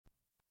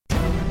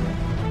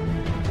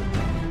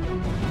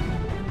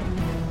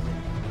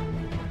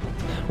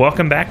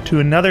Welcome back to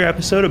another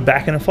episode of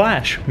Back in a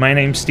Flash. My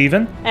name's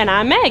Steven. And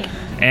I'm Meg.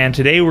 And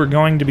today we're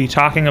going to be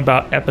talking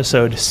about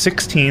episode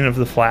 16 of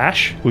The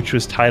Flash, which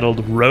was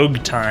titled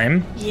Rogue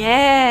Time.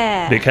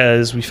 Yeah.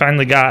 Because we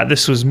finally got,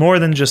 this was more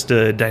than just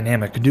a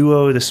dynamic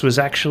duo. This was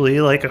actually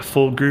like a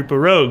full group of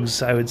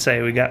rogues, I would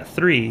say. We got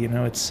 3,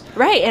 it's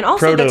right, and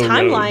also the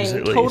proto-rogues,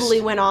 timeline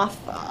totally went off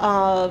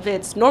of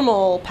its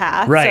normal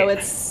path. Right. So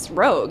it's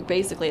rogue,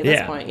 basically, at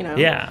this point,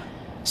 Yeah.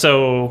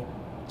 So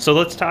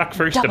let's talk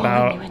first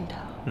about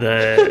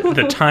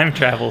the time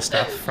travel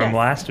stuff from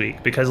last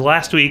week. Because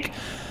last week,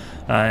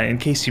 in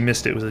case you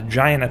missed it, was a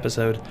giant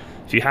episode.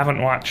 If you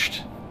haven't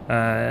watched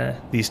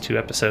these 2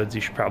 episodes,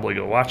 you should probably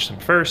go watch them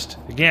first.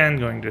 Again,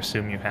 going to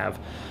assume you have.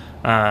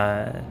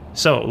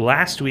 So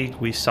last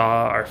week we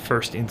saw our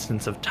first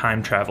instance of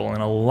time travel,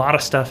 and a lot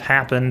of stuff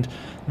happened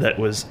that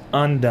was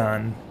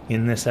undone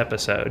in this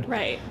episode.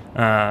 Right.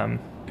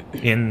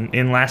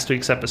 In last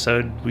week's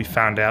episode, we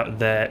found out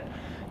that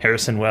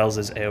Harrison Wells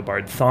is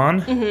Eobard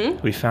Thawne.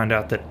 Mm-hmm. We found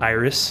out that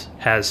Iris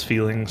has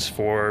feelings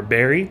for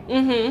Barry.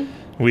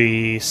 Mm-hmm.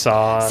 We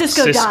saw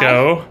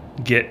Cisco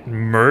get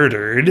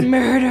murdered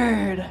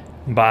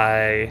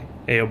by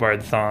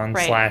Eobard Thawne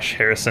 /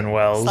 Harrison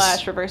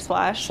Wells / Reverse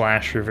Flash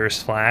 /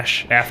 Reverse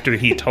Flash after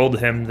he told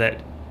him that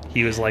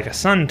he was like a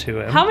son to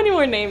him. How many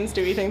more names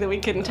do we think that we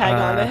can tag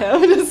on to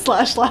him? Just /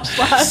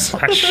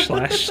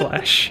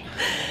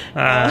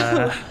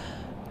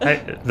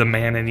 The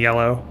Man in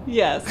Yellow.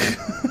 Yes.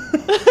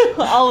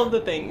 All of the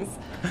things.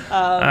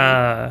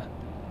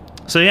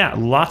 So yeah,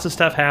 lots of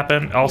stuff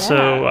happened.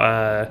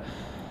 Also,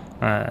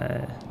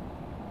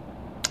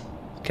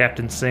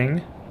 Captain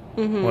Singh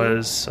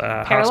was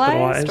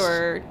hospitalized.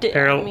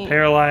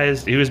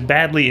 Paralyzed. He was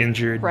badly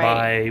injured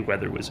by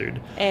Weather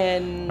Wizard.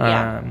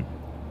 And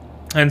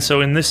so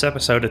in this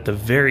episode, at the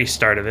very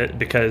start of it,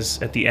 because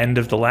at the end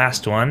of the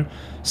last one,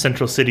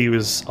 Central City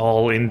was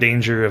all in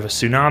danger of a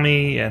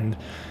tsunami, and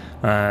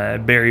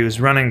Barry was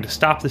running to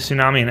stop the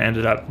tsunami and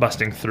ended up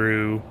busting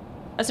through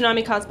a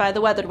tsunami caused by the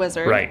Weather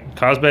Wizard. Right,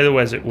 caused by the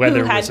Weather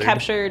Wizard. Who had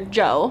captured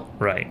Joe.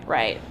 Right.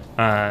 Right.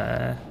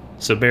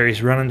 So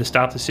Barry's running to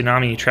stop the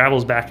tsunami. He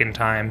travels back in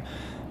time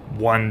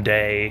one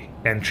day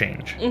and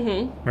change.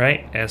 Mm-hmm.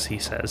 Right, as he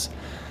says.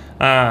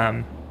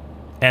 And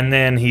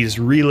then he's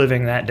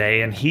reliving that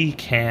day, and he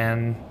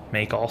can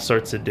make all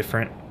sorts of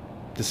different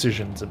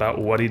decisions about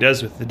what he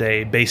does with the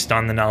day based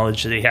on the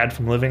knowledge that he had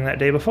from living that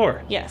day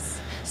before. Yes.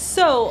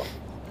 So,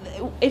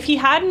 if he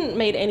hadn't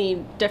made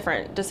any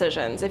different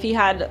decisions, if he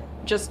had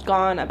just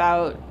gone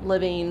about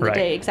living the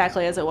day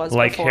exactly as it was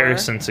like before,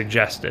 Harrison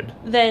suggested,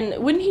 then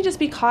wouldn't he just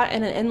be caught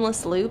in an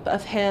endless loop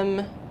of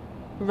him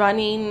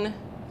running,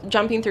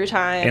 jumping through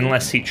time?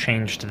 Unless he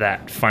changed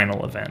that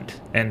final event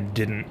and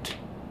didn't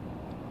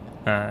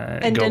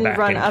go back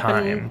run in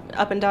time.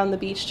 up and down the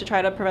beach to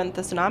try to prevent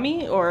the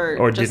tsunami,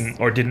 or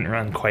didn't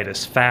run quite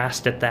as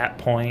fast at that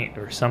point,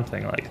 or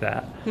something like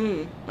that.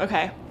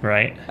 Okay.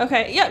 Right.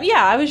 Okay.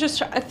 Yeah. I was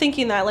just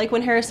thinking that, like,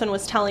 when Harrison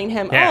was telling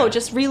him, "Oh,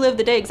 just relive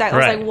the day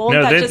exactly," I was like, "Won't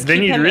that just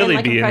keep him in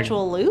like a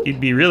perpetual loop?"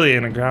 You'd be really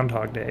in a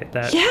Groundhog Day at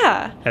that.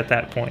 Yeah. At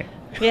that point.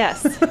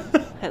 Yes.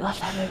 I love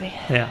that movie.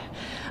 Yeah.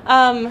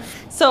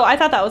 So I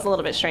thought that was a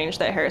little bit strange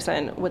that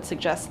Harrison would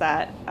suggest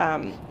that,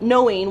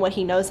 knowing what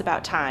he knows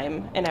about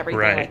time and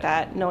everything like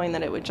that, knowing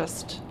that it would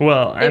just...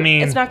 Well,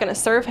 it's not going to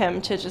serve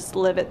him to just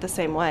live it the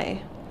same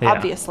way,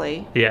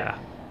 obviously. Yeah.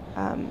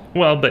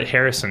 Well, but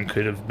Harrison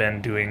could have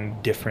been doing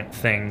different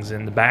things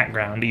in the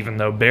background, even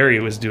though Barry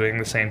was doing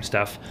the same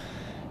stuff.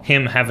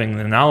 Him having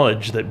the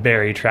knowledge that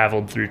Barry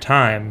traveled through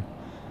time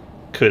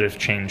could have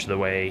changed the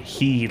way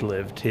he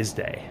lived his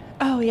day.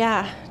 Oh,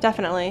 yeah,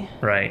 definitely.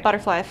 Right.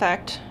 Butterfly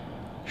effect.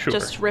 Sure.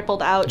 Just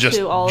rippled out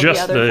to all of the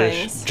other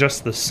things.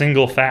 Just the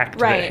single fact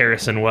that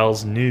Harrison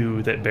Wells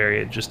knew that Barry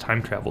had just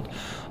time traveled.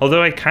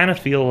 Although I kind of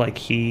feel like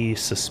he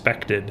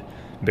suspected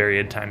Barry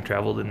had time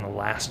traveled in the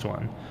last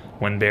one,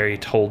 when Barry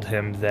told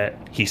him that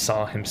he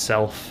saw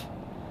himself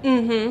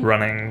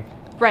running.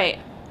 Right.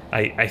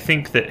 I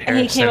think that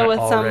Harrison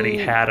already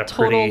had a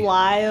total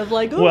lie of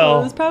like, it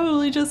was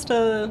probably just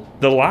a...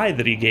 The lie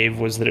that he gave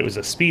was that it was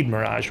a speed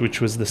mirage, which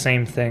was the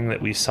same thing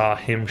that we saw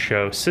him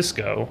show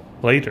Cisco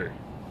later.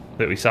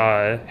 That we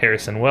saw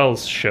Harrison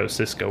Wells show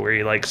Cisco, where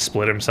he like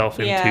split himself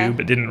in two,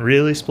 but didn't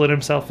really split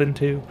himself in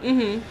two.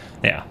 Mm-hmm.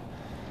 Yeah.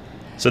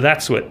 So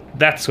that's what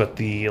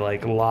the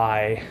like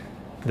lie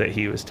that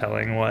he was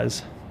telling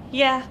was.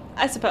 Yeah,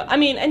 I suppose. I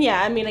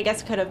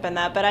guess it could have been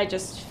that, but I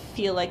just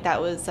feel like that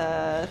was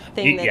a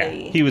thing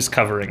he was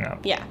covering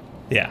up. Yeah.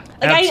 Yeah,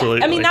 like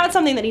absolutely. that was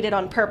something that he did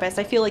on purpose.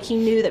 I feel like he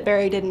knew that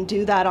Barry didn't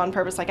do that on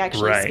purpose, like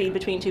actually speed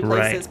between two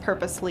places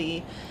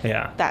purposely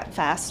that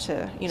fast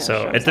to,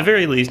 So at the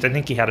very least, I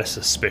think he had a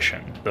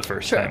suspicion the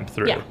first time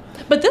through. Yeah.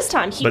 But this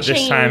time But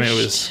this time it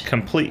was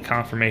complete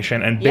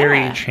confirmation, and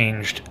Barry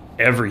changed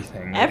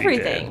everything.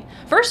 Everything.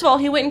 First of all,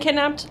 he went and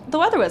kidnapped the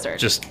Weather Wizard.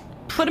 Just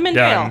put him in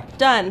jail.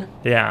 Done.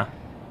 Yeah.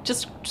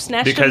 Just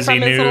snatched him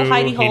from his little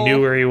hidey hole. He knew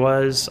where he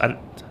was.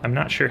 I'm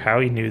not sure how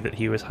he knew that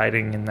he was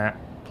hiding in that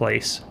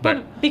place.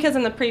 But because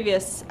in the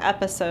previous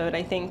episode,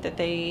 I think that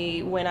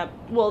they went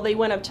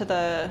up to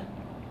the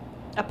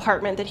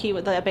apartment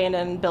the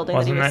abandoned building.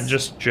 Wasn't that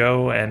just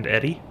Joe and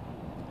Eddie?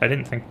 I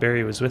didn't think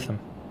Barry was with them.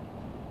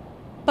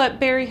 But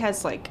Barry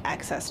has, like,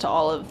 access to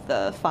all of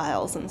the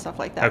files and stuff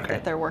like that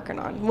that they're working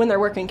on. When they're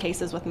working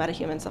cases with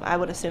metahumans, I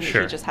would assume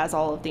that he just has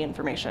all of the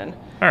information.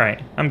 All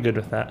right. I'm good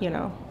with that. You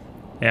know.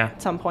 Yeah.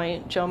 At some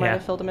point, Joe might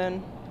have filled him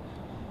in.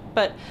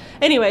 But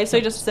anyway, so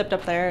he just zipped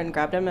up there and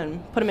grabbed him and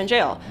put him in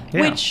jail,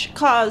 which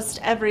caused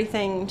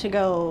everything to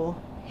go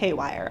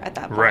haywire at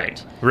that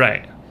point.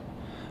 Right.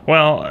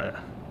 Well,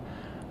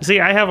 see,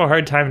 I have a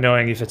hard time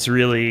knowing if it's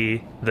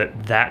really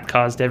that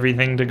caused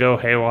everything to go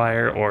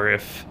haywire or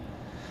if...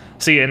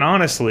 See, and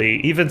honestly,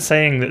 even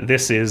saying that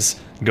this is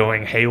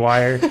going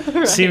haywire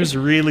seems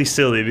really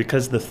silly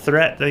because the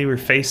threat they were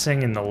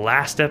facing in the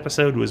last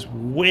episode was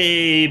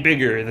way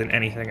bigger than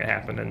anything that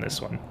happened in this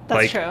one.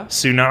 That's true.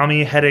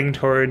 Tsunami heading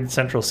toward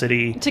Central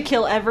City. To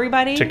kill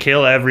everybody?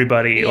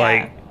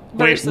 Yeah.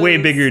 Way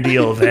bigger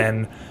deal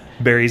than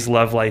Barry's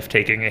love life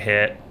taking a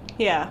hit.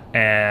 Yeah.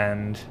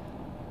 And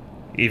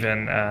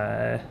even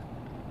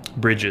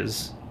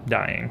Bridges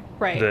dying.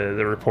 Right.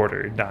 The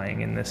reporter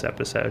dying in this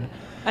episode.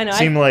 I know.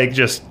 Seemed like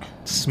just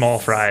small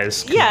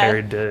fries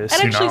compared to tsunami.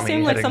 It actually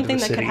seemed like something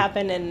that could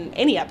happen in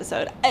any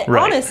episode.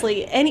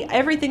 Honestly,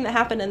 everything that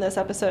happened in this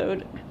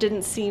episode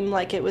didn't seem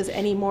like it was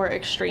any more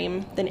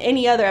extreme than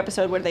any other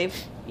episode where they've,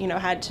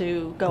 had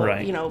to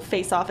go,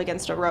 face off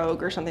against a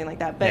rogue or something like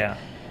that.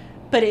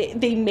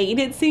 But they made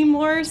it seem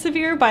more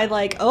severe by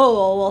like,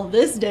 oh, well,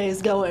 this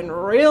day's going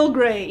real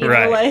great. You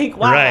know, like,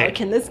 wow,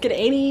 can this get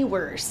any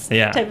worse?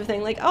 Yeah. Type of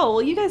thing. Like, oh,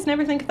 well, you guys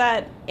never think of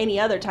that any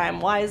other time.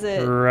 Why is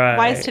it?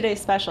 Why is today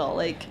special?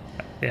 Like,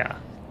 yeah.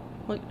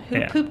 Who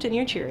pooped in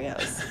your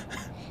Cheerios?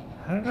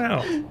 I don't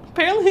know.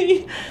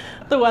 Apparently,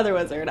 the weather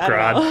wizard. I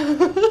don't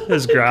know. It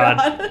was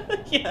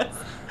Grodd.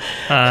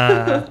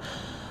 Yes.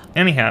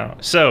 Anyhow,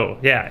 so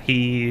yeah,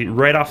 he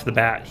right off the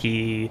bat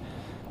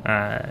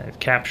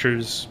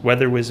captures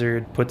Weather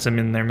Wizard, puts him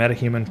in their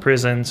metahuman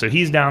prison, so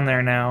he's down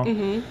there now,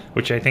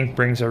 which I think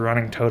brings a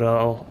running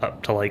total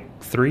up to like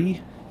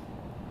three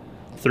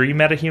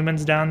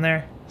metahumans down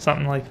there,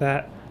 something like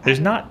that.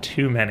 There's not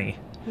too many.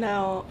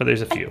 No. But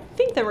there's a few. I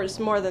think there was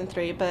more than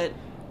 3, but...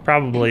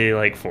 Probably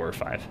like 4 or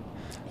 5.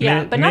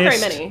 Yeah, but not very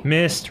many.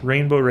 Mist,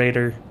 Rainbow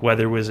Raider,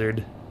 Weather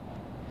Wizard,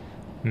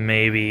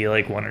 maybe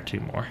like 1 or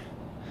 2 more.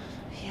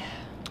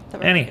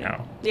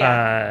 Anyhow,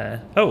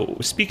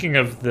 speaking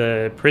of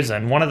the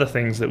prison, one of the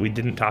things that we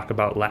didn't talk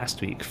about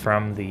last week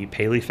from the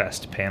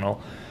PaleyFest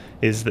panel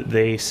is that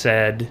they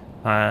said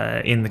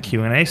in the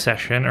Q&A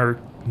session,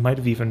 or might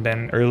have even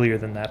been earlier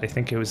than that, I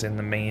think it was in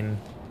the main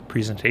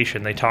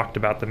presentation, they talked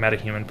about the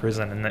metahuman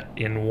prison, and that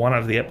in one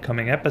of the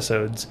upcoming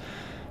episodes,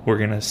 we're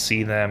going to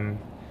see them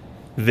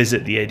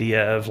visit the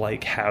idea of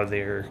like how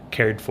they're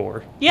cared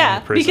for. Yeah,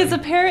 because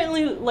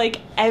apparently like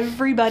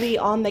everybody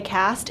on the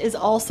cast is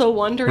also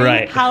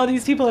wondering how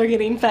these people are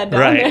getting fed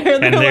down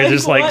there. And they're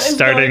just like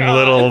starting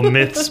little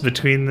myths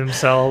between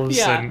themselves.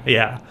 And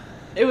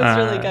it was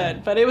really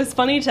good, but it was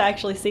funny to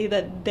actually see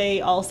that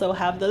they also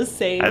have those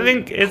same I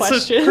think it's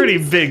questions. A pretty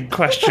big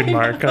question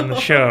mark on the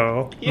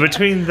show.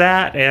 Between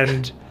that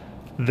and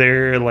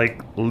their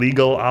like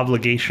legal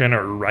obligation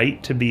or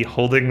right to be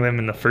holding them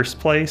in the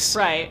first place.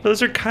 Right.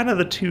 Those are kind of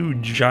the 2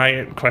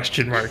 giant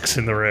question marks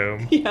in the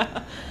room.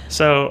 Yeah.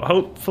 So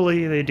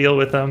hopefully they deal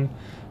with them.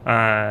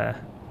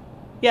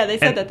 They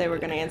said that they were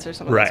going to answer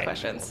some of those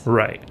questions.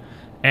 Right.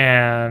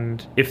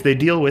 And if they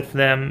deal with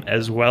them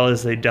as well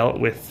as they dealt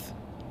with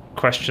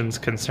questions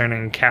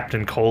concerning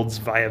Captain Cold's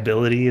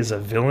viability as a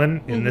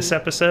villain in this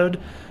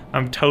episode,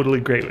 I'm totally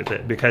great with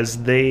it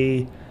because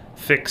they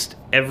fixed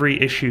every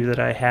issue that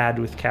I had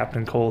with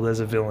Captain Cold as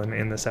a villain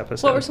in this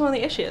episode. What were some of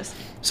the issues?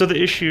 So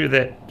the issue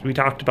that we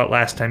talked about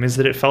last time is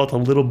that it felt a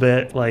little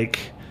bit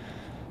like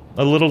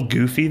a little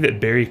goofy that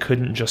Barry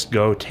couldn't just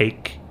go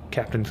take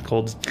Captain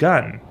Cold's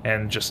gun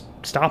and just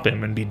stop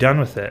him and be done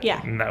with it.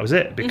 Yeah. And that was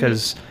it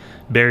because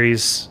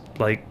Barry's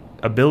like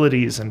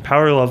abilities and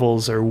power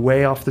levels are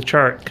way off the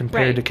chart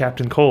compared to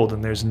Captain Cold,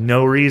 and there's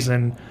no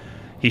reason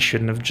he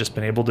shouldn't have just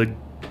been able to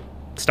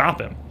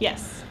stop him.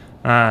 Yes.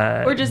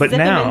 Or just zip him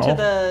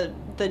into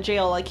the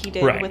jail like he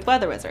did with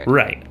Weather Wizard.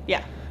 Right.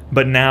 Yeah.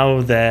 But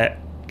now that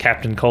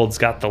Captain Cold's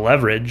got the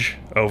leverage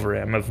over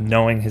him of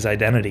knowing his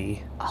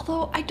identity...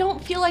 Although, I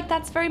don't feel like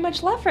that's very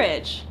much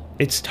leverage.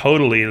 It's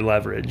totally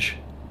leverage.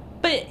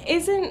 But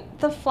isn't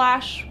the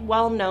Flash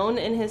well known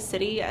in his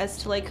city as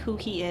to, like, who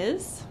he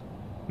is?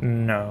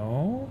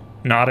 No.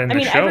 Not in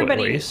the show, at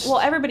least. Well,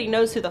 everybody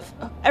knows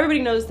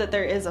everybody knows that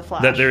there is a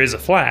Flash. That there is a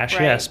Flash,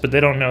 yes, but they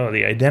don't know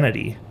the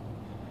identity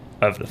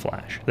of the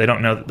Flash. They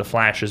don't know that the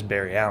Flash is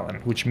Barry Allen,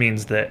 which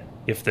means that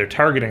if they're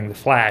targeting the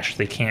Flash,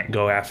 they can't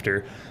go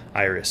after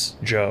Iris,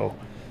 Joe,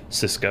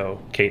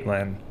 Cisco,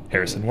 Caitlin,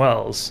 Harrison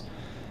Wells.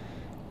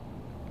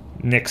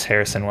 Nix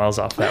Harrison Wells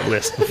off that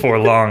list before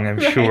long, I'm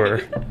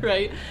sure.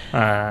 Right.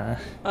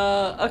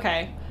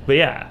 Okay. But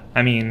yeah,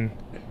 I mean,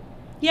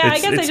 Yeah, I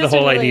guess it's the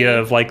whole idea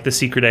of like the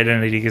secret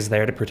identity is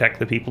there to protect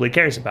the people he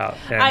cares about.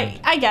 And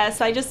I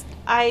guess I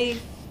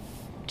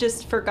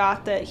just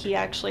forgot that he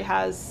actually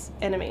has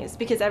enemies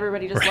because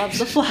everybody just loves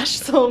the Flash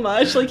so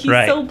much. Like, he's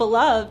so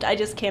beloved. I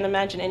just can't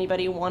imagine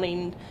anybody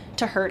wanting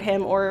to hurt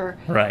him or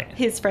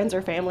his friends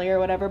or family or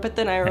whatever. But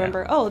then I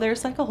remember,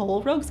 there's like a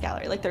whole rogues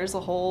gallery. Like, there's a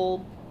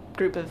whole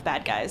group of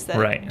bad guys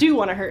that do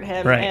want to hurt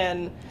him.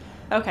 And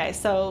okay,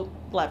 so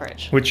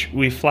Leverage, which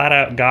we flat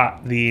out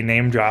got the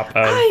name drop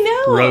of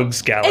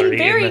rogues gallery, and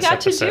Barry got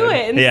episode. to do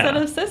it instead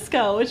of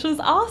Cisco, which was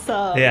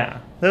awesome. Yeah,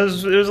 it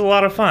was a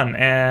lot of fun.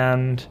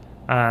 And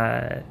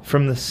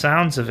from the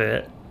sounds of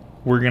it,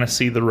 we're going to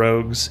see the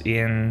rogues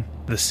in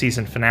the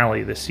season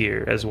finale this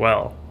year as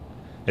well.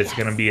 It's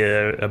going to be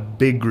a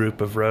big group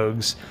of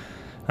rogues.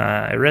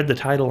 I read the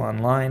title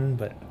online,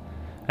 but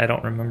I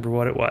don't remember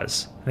what it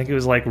was. I think it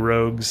was like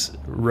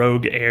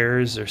Rogue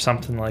Heirs or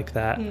something like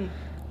that.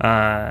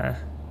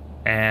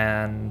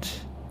 And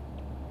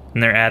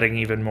they're adding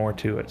even more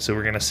to it. So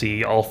we're going to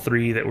see all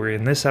three that were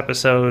in this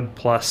episode,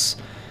 plus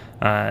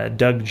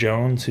Doug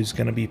Jones, who's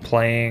going to be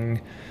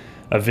playing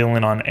a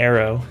villain on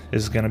Arrow,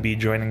 is going to be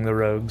joining the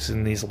rogues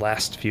in these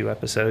last few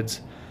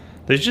episodes.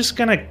 They're just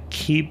going to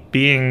keep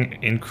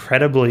being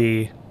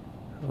incredibly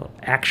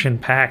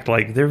action-packed.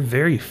 Like, they're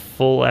very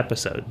full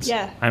episodes.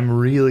 Yeah. I'm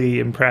really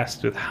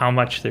impressed with how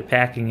much they're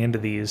packing into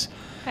these.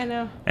 I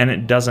know. And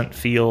it doesn't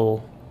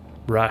feel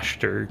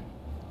rushed or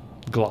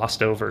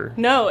glossed over.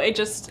 No, it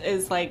just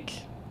is, like,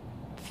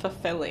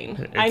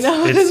 fulfilling. I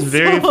know. It's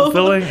very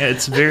fulfilling.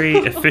 It's very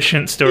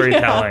efficient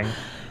storytelling.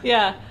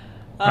 Yeah.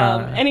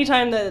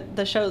 Anytime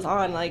the show's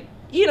on, like,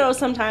 you know,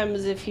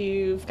 sometimes if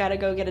you've got to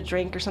go get a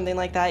drink or something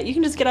like that, you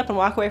can just get up and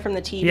walk away from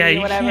the TV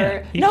or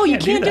whatever. You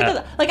can't do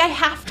that. Like, I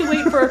have to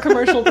wait for a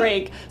commercial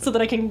break so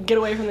that I can get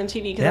away from the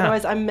TV, because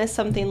otherwise I miss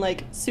something,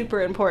 like,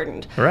 super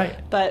important. Right.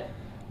 But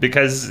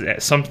because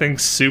something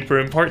super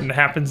important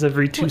happens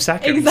every 2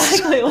 seconds.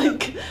 Exactly,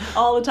 like,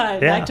 all the time,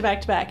 back to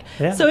back to back.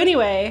 Yeah. So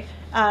anyway,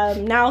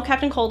 now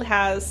Captain Cold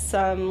has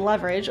some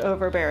leverage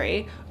over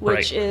Barry,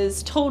 which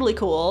is totally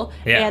cool.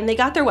 Yeah. And they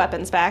got their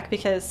weapons back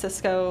because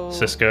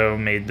Cisco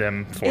made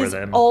them for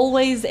them.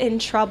 Always in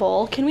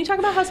trouble. Can we talk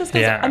about how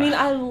Cisco's... I mean,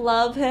 I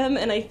love him,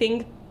 and I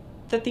think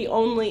that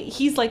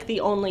he's like the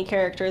only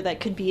character that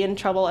could be in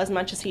trouble as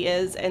much as he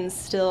is and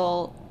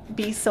still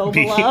be so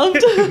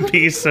beloved.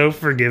 Be so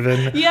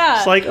forgiven. Yeah.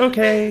 It's like,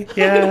 okay,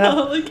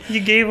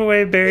 you gave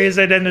away Barry's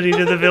identity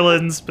to the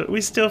villains, but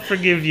we still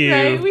forgive you.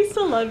 Right, we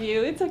still love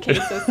you. It's okay,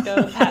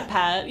 Cisco.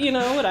 pat, you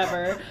know,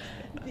 whatever.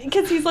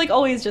 Because he's like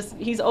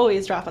he's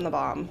always dropping the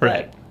bomb.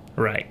 Right.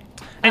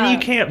 And you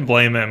can't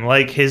blame him.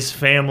 Like, his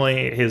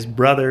family, his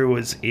brother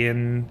was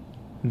in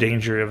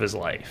danger of his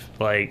life.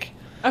 Like...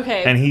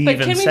 Okay, and he but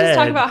even can we just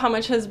talk about how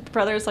much his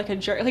brother's like a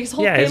jerk? Like, his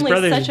whole family's his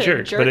brother's such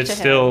a jerk, but it's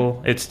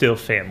to it's still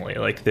family.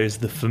 Like, there's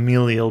the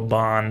familial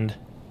bond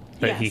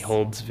that he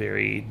holds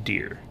very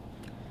dear.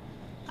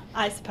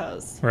 I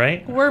suppose.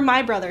 Right? Were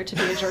my brother to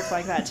be a jerk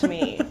like that to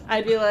me,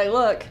 I'd be like,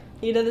 look,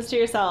 you did this to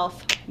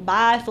yourself.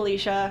 Bye,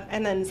 Felicia,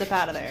 and then zip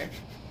out of there.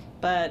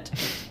 But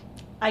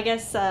I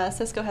guess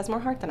Cisco has more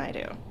heart than I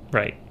do.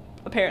 Right.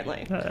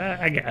 Apparently.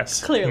 I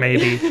guess. Clearly.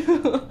 Maybe.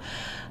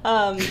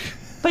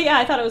 But yeah,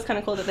 I thought it was kind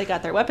of cool that they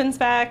got their weapons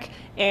back,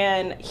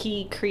 and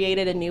he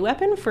created a new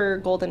weapon for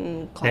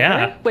Golden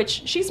Climber,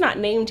 which she's not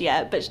named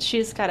yet, but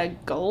she's got a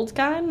gold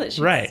gun that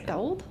shoots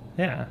gold.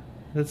 Yeah,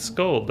 it's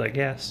gold, I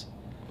guess.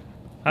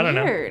 I don't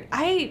know. Weird.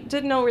 I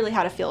didn't know really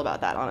how to feel about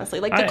that, honestly.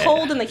 Like, the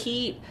cold and the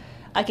heat,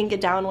 I can get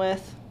down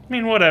with. I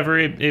mean, whatever.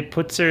 It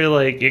puts her,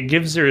 like, it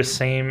gives her a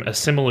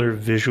similar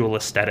visual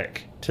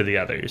aesthetic to the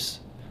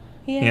others.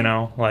 Yeah. You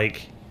know,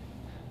 like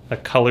a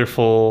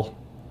colorful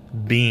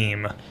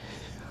beam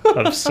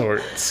of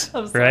sorts,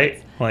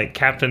 right? Like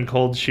Captain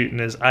Cold shooting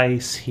his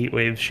ice,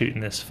 Heatwave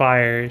shooting his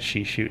fire,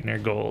 she's shooting her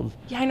gold.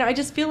 Yeah, I know. I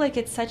just feel like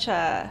it's such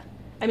a...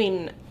 I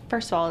mean,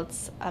 first of all,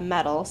 it's a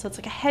metal, so it's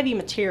like a heavy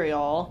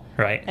material.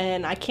 Right.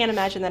 And I can't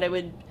imagine that it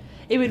would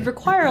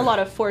require a lot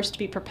of force to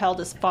be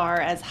propelled as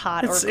far as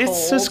hot or cold.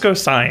 It's Cisco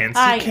science.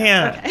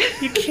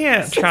 You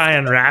can't try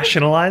and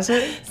rationalize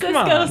it.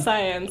 Cisco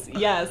science.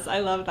 Yes, I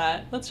love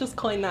that. Let's just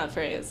coin that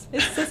phrase.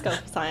 It's Cisco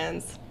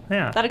science.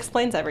 Yeah. That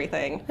explains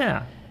everything.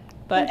 Yeah.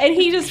 And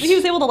he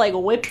was able to, like,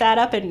 whip that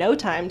up in no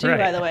time too,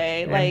 by the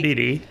way. Like,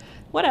 BD.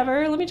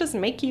 Whatever, let me just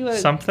make you a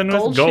something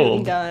gold with gold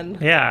shooting gun.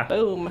 Yeah.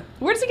 Boom.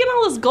 Where does he get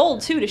all this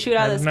gold too to shoot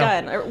out of this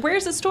gun? Or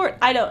where's it stored?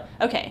 I don't.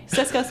 Okay,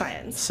 Cisco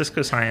science.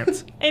 Cisco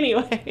science.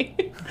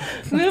 Anyway,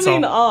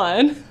 moving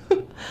on.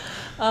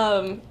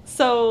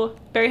 So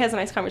Barry has a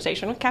nice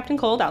conversation with Captain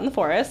Cold out in the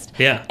forest.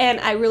 Yeah.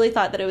 And I really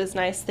thought that it was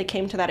nice they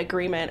came to that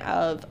agreement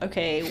of,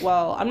 okay,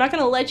 well, I'm not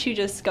going to let you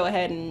just go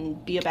ahead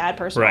and be a bad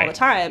person all the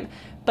time,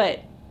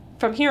 but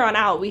from here on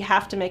out, we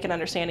have to make an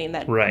understanding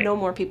that no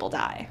more people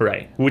die.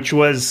 Right. Which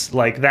was,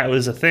 like, that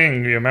was a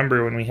thing. You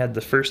remember when we had the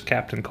first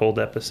Captain Cold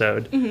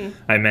episode,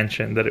 I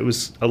mentioned that it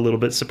was a little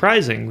bit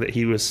surprising that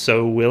he was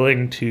so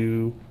willing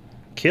to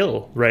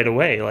kill right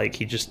away. Like,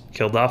 he just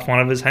killed off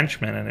one of his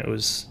henchmen, and it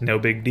was no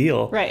big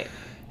deal. Right.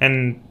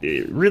 And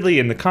really,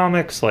 in the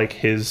comics, like,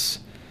 his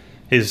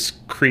his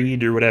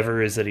creed or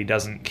whatever is that he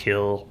doesn't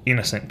kill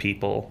innocent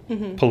people,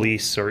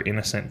 police or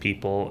innocent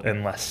people,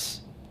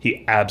 unless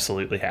he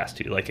absolutely has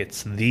to. Like,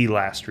 it's the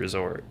last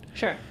resort.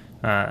 Sure.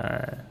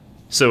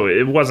 So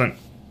it wasn't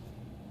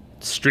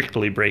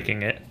strictly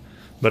breaking it,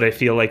 but I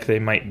feel like they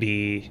might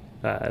be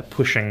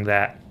pushing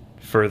that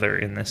further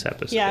in this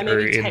episode. Yeah,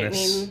 maybe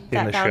tightening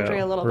that boundary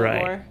a little bit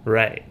more.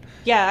 Right.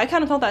 Yeah, I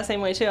kind of felt that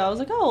same way too. I was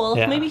like, oh,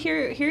 well, maybe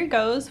here he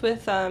goes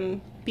with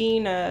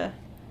being a...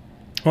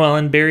 Well,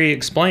 and Barry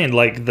explained,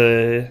 like,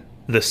 the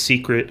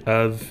secret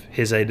of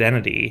his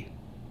identity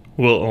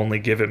will only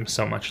give him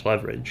so much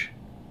leverage.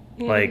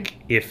 Like,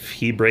 if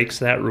he breaks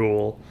that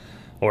rule,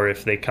 or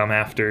if they come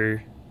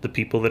after the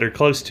people that are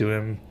close to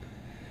him,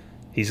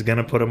 he's going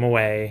to put them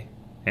away,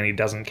 and he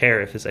doesn't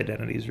care if his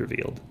identity is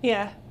revealed.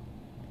 Yeah.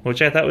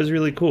 Which I thought was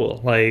really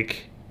cool.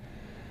 Like,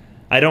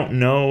 I don't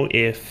know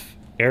if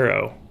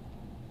Arrow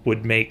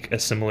would make a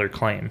similar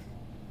claim.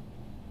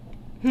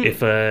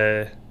 If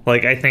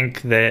I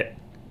think that,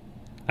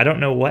 I don't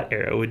know what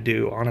Arrow would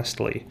do,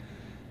 honestly,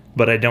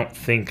 but I don't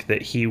think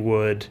that he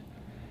would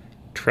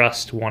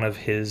trust one of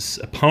his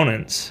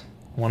opponents,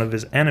 one of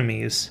his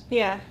enemies,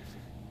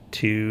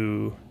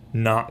 to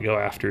not go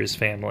after his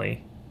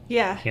family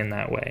in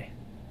that way.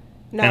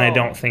 No. And I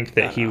don't think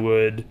that he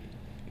would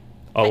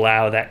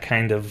allow that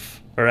kind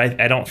of, or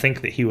I don't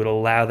think that he would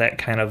allow that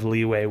kind of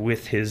leeway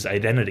with his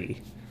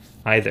identity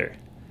either.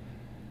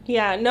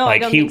 Yeah, no, like, I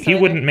don't think so. He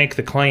wouldn't make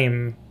the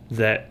claim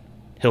that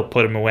he'll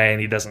put him away and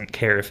he doesn't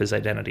care if his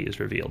identity is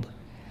revealed.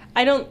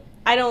 I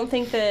don't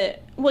think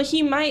that... Well,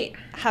 he might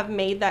have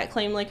made that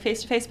claim, like,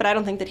 face-to-face, but I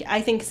don't think that... I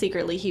think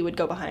secretly he would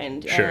go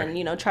behind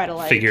and, try to,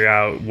 like... Figure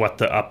out what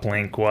the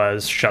uplink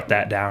was, shut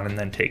that down, and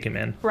then take him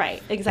in.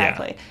 Right,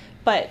 exactly.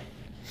 Yeah.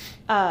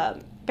 But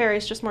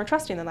Barry's just more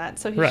trusting than that,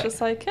 so he's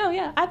just like, oh,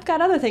 yeah, I've got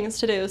other things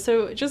to do,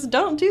 so just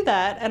don't do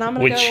that, and I'm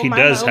going to go mind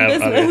my own business. Which he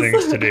does have other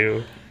things to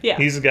do. Yeah.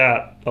 He's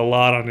got a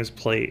lot on his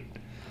plate.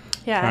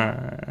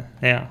 Yeah.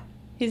 Yeah.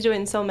 He's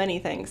doing so many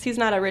things. He's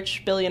not a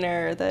rich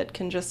billionaire that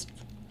can just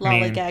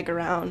lollygag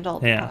around all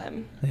the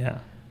time. Yeah.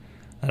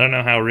 I don't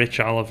know how rich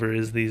Oliver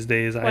is these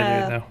days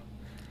either, though.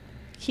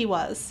 He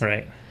was.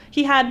 Right.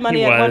 He had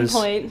money at one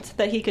point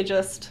that he could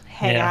just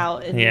hang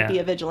out and be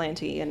a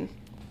vigilante, and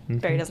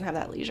Barry doesn't have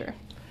that leisure.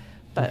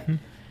 But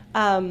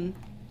I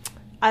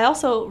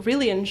also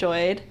really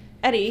enjoyed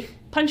Eddie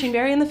punching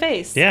Barry in the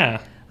face.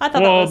 Yeah. I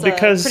thought that was a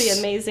pretty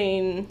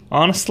amazing...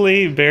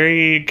 Honestly,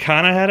 Barry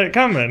kind of had it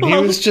coming. He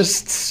was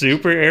just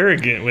super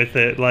arrogant with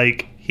it.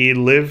 Like, he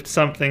lived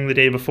something the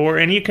day before,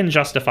 and you can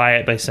justify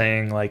it by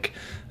saying, like,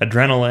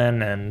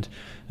 adrenaline and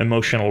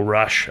emotional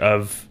rush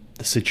of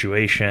the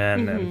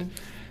situation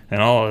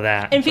and all of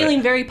that. And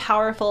feeling very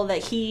powerful that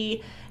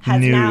he has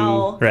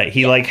now... Right,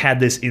 he, like, had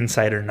this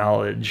insider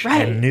knowledge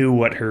and knew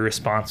what her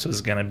response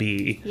was going to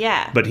be.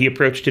 Yeah. But he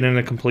approached it in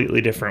a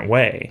completely different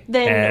way.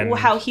 Than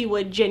how he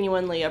would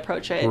genuinely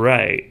approach it.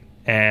 Right.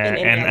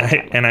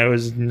 And I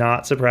was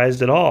not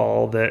surprised at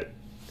all that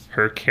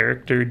her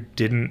character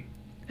didn't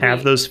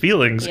have those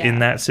feelings in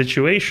that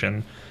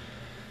situation.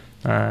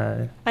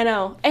 I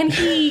know. And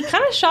he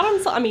kind of shot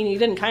himself... I mean, he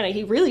didn't kind of.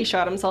 He really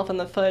shot himself in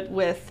the foot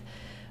with...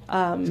 He's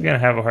going to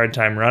have a hard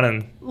time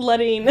running.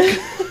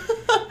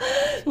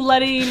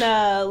 Letting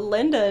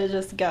Linda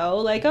just go.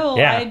 Like,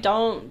 I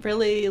don't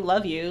really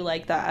love you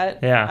like that.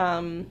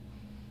 Yeah.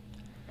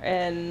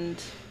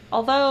 And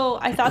although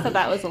I thought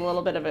that was a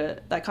little bit of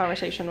that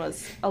conversation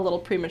was a little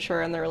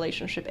premature in the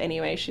relationship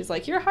anyway. She's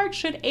like, your heart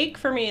should ache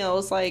for me. I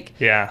was like,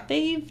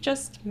 they've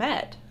just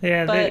met.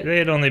 Yeah, they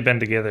had only been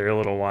together a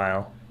little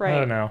while. Right. I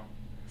don't know.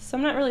 So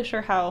I'm not really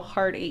sure how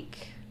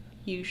heartache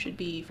you should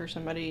be for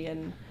somebody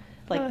in,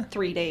 like,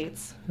 3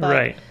 dates.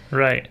 But,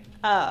 right.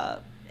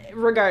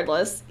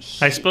 Regardless.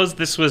 I suppose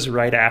this was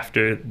right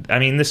after... I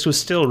mean, this was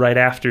still right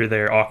after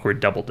their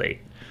awkward double date.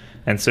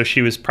 And so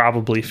she was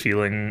probably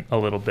feeling a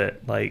little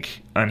bit,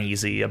 like,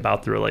 uneasy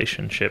about the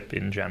relationship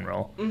in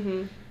general.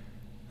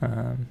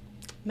 Mm-hmm.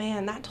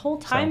 Man, that whole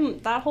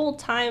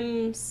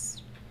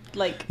time's,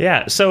 like...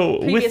 Yeah, so...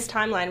 previous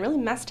timeline really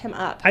messed him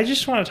up. I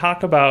just want to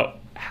talk about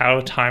how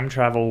time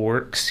travel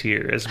works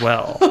here as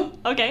well.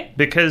 Okay.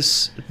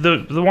 Because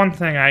the one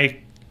thing I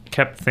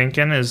kept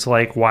thinking is,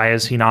 like, why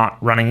is he not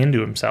running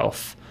into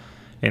himself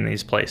in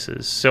these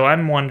places? So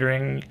I'm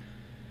wondering,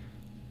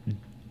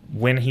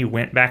 when he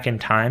went back in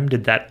time,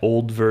 did that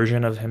old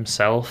version of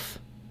himself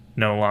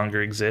no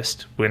longer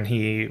exist? When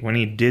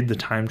he did the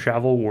time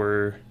travel,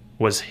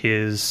 was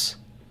his...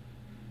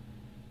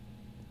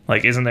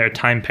 Like, isn't there a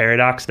time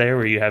paradox there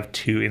where you have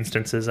two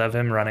instances of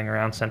him running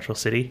around Central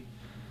City?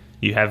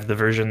 You have the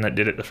version that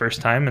did it the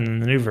first time and then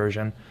the new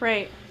version.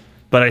 Right.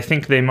 But I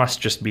think they must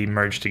just be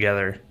merged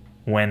together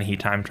when he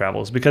time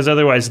travels, because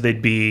otherwise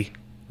they'd be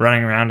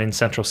running around in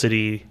Central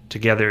City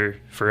together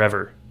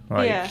forever.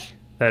 Like,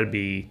 that'd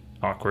be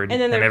awkward.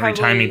 And then every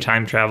time he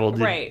time traveled,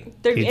 he'd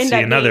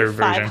see another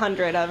version.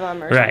 500 of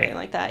them or something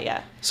like that,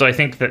 yeah. So I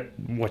think that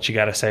what you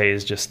got to say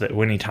is just that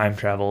when he time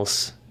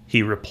travels,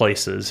 he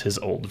replaces his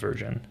old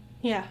version.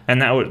 Yeah.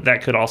 And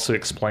that could also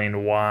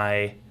explain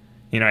why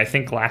I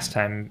think last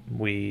time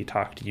we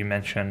talked, you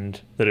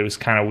mentioned that it was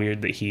kind of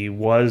weird that he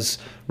was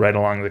right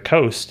along the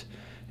coast,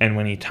 and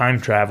when he time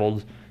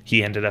traveled,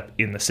 he ended up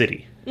in the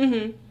city.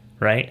 Mm-hmm.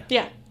 Right?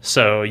 Yeah.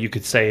 So you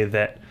could say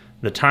that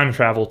the time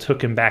travel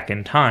took him back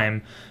in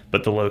time,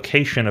 but the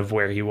location of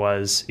where he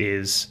was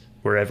is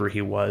wherever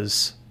he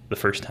was the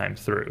first time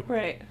through.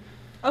 Right.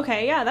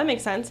 Okay, yeah, that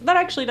makes sense. That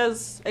actually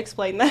does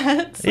explain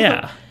that. So.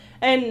 Yeah.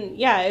 And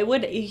yeah,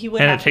 he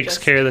would and have it takes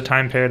care of the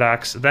time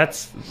paradox.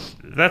 That's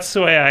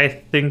the way I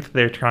think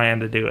they're trying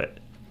to do it.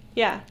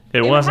 Yeah.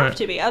 It would wasn't have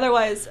to be.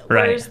 Otherwise,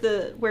 right.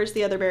 where's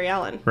the other Barry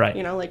Allen? Right.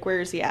 Like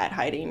where's he at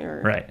hiding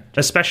or right.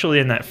 Especially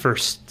in that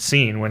first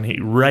scene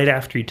when right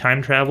after he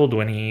time traveled,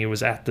 when he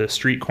was at the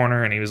street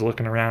corner and he was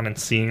looking around and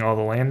seeing all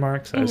the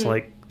landmarks, I was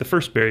like, the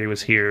first Barry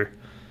was here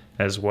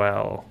as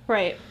well.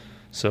 Right.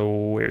 So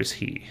where's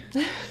he?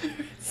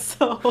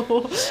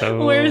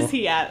 So where's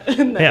he at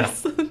in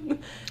this?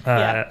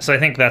 Yeah. So I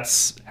think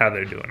that's how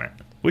they're doing it,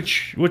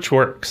 which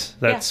works.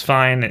 That's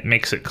fine. It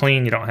makes it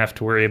clean. You don't have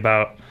to worry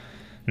about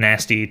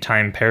nasty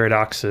time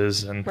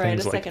paradoxes and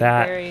things like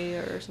that.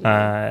 Or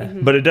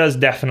something. But it does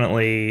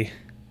definitely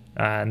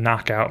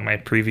knock out my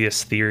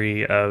previous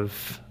theory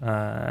of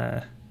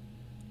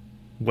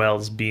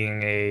Wells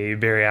being a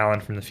Barry Allen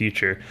from the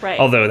future. Right.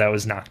 Although that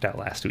was knocked out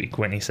last week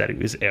when he said he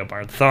was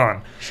Eobard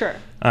Thawne. Sure.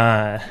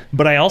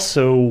 But I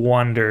also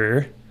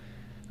wonder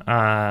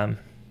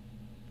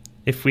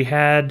if we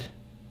had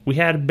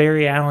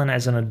Barry Allen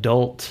as an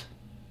adult,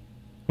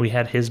 we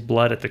had his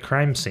blood at the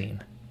crime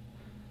scene.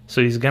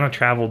 So he's going to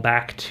travel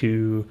back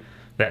to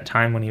that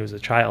time when he was a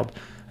child.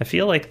 I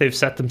feel like they've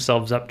set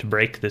themselves up to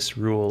break this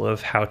rule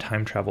of how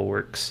time travel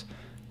works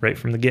right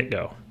from the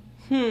get-go.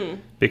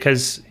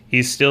 Because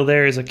he's still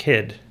there as a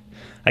kid.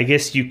 I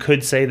guess you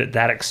could say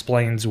that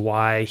explains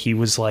why he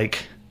was,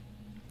 like,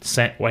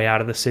 sent way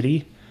out of the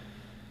city.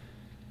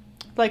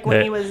 Like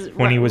when he was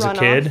a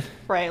kid? Off,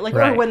 right. Like,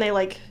 or when they,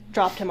 like,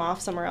 dropped him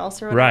off somewhere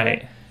else or whatever.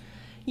 Right.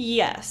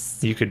 Yes.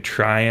 You could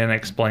try and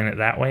explain it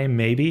that way,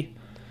 maybe.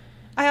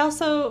 I'm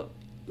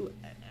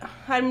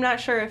not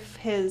sure if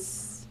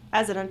as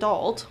an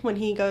adult, when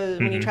he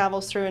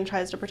travels through and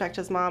tries to protect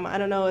his mom, I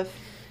don't know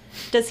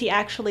does he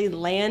actually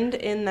land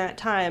in that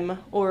time,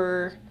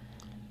 or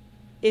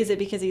is it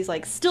because he's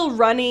like still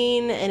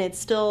running and it's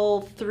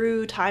still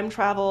through time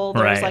travel?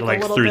 There's like a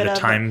little through bit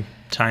the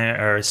time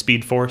or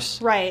speed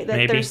force. Right. That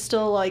maybe? There's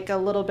still like a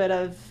little bit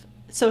of,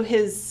 so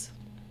his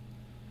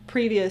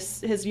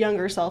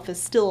younger self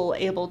is still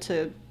able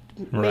to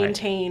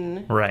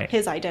maintain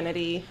his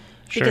identity.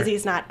 Sure. Because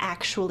he's not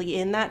actually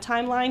in that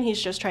timeline.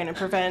 He's just trying to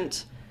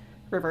prevent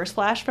Reverse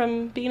Flash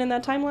from being in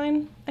that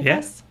timeline, I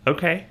guess.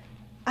 Okay.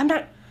 I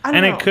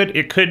don't know.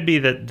 It could be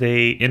that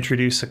they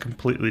introduce a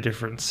completely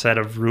different set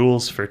of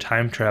rules for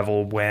time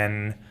travel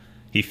when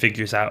he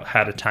figures out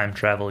how to time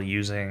travel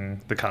using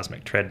the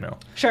cosmic treadmill.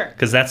 Sure.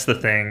 Because that's the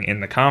thing in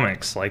the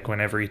comics. Like,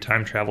 whenever he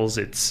time travels,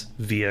 it's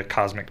via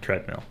cosmic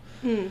treadmill.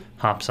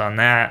 Hops on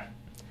that.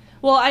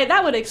 Well,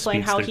 that would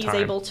explain how he's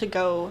able to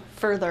go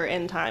further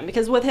in time.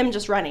 Because with him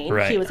just running,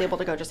 he was able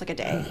to go just like a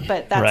day.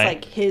 But that's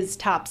like his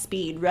top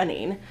speed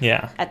running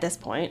at this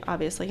point.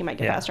 Obviously, he might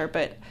get faster,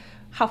 but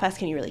how fast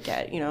can you really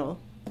get?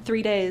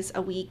 3 days,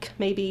 a week,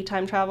 maybe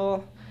time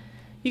travel.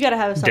 You got to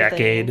have something.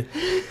 Decade,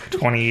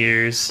 20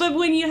 years. But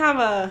when you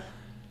have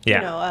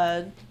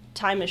a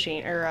time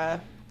machine or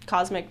a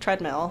cosmic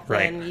treadmill,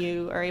 then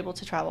you are able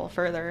to travel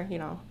further,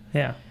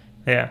 Yeah.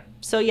 Yeah.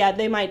 So, yeah,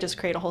 they might just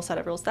create a whole set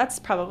of rules. That's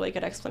probably a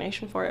good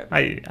explanation for it.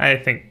 I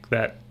think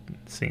that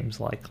seems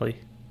likely,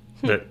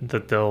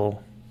 that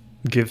they'll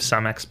give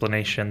some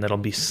explanation that'll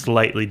be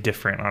slightly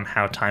different on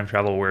how time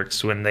travel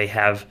works when they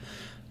have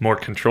more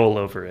control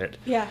over it.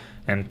 Yeah.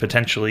 And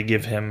potentially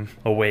give him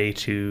a way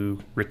to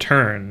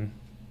return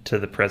to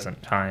the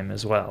present time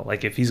as well.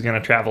 Like, if he's going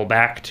to travel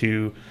back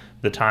to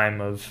the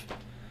time of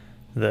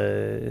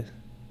the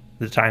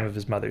time of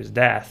his mother's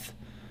death,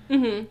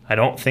 I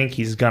don't think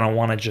he's going to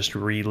want to just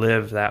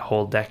relive that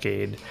whole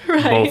decade,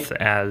 both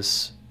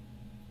as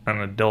an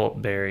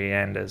adult Barry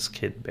and as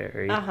Kid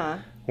Barry.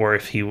 Or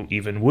if he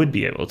even would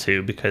be able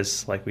to,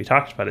 because, like we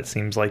talked about, it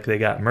seems like they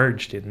got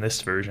merged in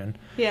this version.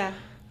 Yeah.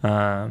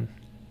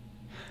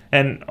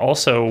 And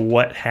also,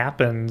 what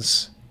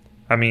happens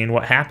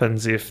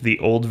if the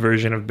old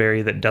version of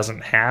Barry that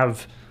doesn't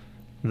have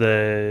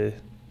the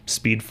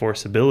Speed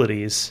Force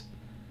abilities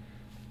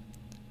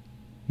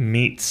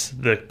meets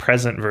the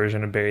present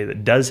version of Barry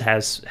that does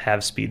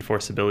have Speed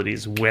Force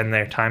abilities when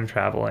they're time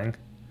traveling,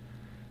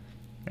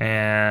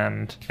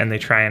 and they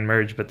try and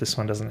merge, but this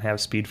one doesn't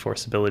have Speed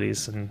Force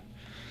abilities, and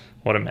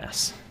what a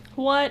mess.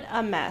 What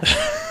a mess.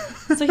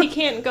 So he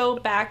can't go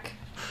back.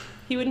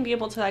 He wouldn't be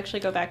able to actually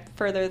go back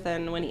further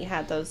than when he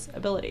had those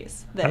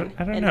abilities then,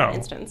 I don't in know. that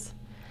instance.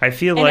 I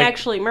feel and like...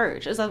 actually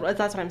merge. That's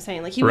what I'm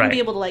saying. Like, he wouldn't be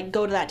able to, like,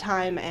 go to that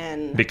time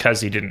and...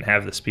 Because he didn't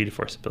have the Speed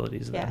Force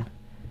abilities then. Yeah.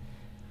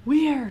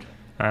 Weird.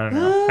 I don't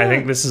know. I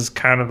think this is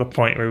kind of the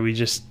point where we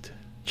just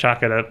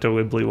chalk it up to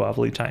wibbly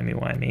wobbly timey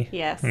wimey.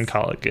 Yes. And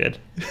call it good.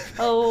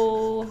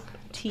 Oh,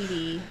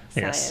 TV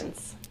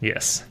science.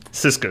 Yes.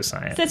 Cisco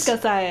Science. Cisco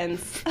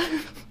Science.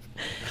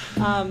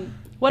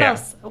 What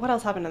else? What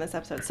else happened in this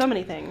episode? So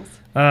many things.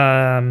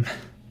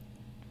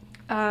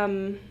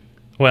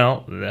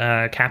 Well,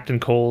 Captain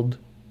Cold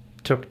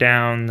took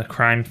down the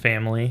crime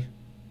family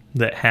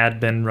that had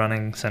been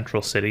running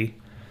Central City,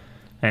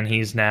 and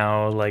he's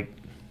now, like,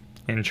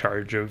 in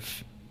charge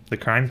of the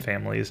crime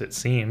families, it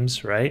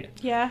seems, right?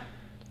 Yeah.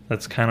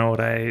 That's kind of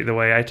the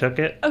way I took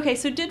it. Okay,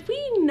 so did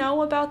we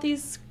know about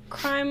these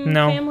crime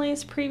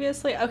families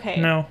previously? Okay.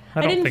 No,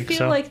 I didn't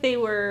feel like they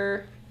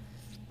were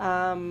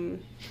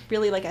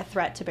really like a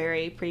threat to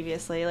Barry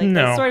previously. Like,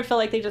 they sort of felt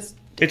like they just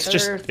did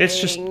their thing. It's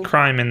just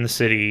crime in the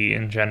city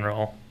in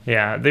general.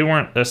 Yeah, they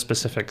weren't a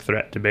specific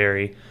threat to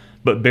Barry,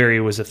 but Barry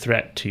was a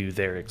threat to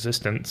their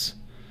existence.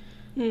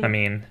 I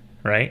mean,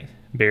 right?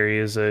 Barry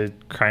is a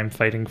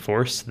crime-fighting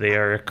force. They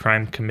are a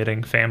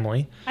crime-committing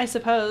family. I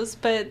suppose,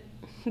 but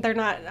they're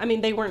not. I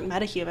mean, they weren't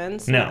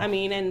metahumans. No. I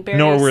mean, and Barry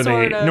nor were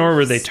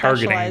they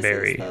targeting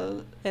Barry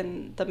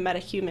in the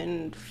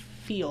metahuman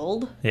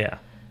field. Yeah.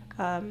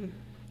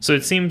 So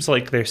it seems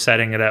like they're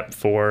setting it up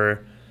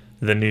for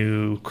the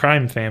new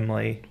crime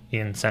family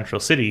in Central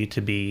City to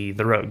be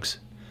the Rogues,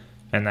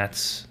 and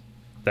that's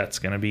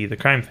going to be the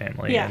crime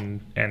family. Yeah.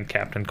 And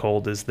Captain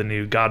Cold is the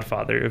new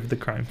godfather of the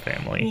crime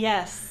family.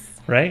 Yes.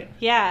 Right?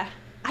 Yeah.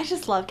 I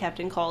just love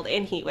Captain Cold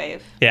and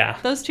Heatwave. Yeah.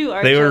 Those two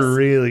are were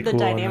really the cool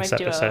dynamic in this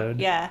episode.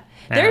 Duo. Yeah.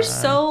 They're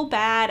so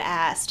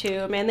badass,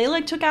 too. Man, they,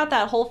 like, took out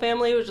that whole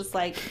family with just,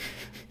 like,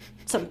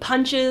 some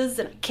punches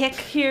and a kick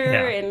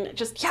here and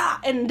just,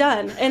 and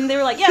done. And they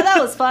were like, yeah,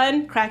 that was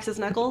fun. Cracks his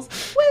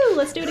knuckles. Woo,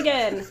 let's do it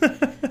again.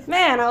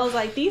 Man, I was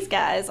like, these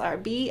guys are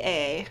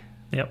BA.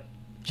 Yep.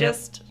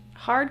 Just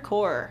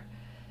hardcore.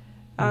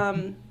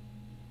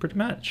 Pretty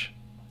much.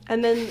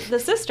 And then the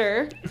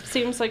sister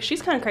seems like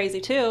she's kind of crazy,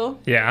 too.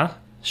 Yeah,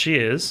 she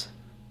is.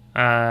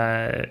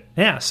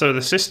 So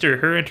the sister,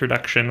 her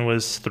introduction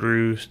was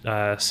through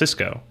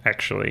Cisco,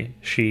 actually.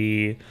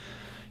 She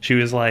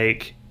was,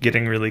 like,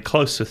 getting really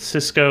close with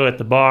Cisco at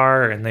the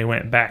bar, and they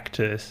went back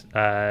to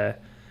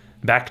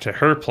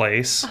her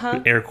place,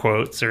 air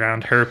quotes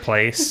around her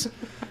place,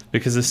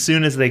 because as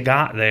soon as they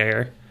got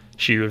there,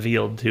 she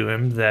revealed to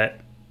him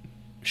that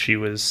she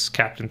was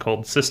Captain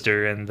Cold's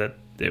sister, and that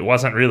it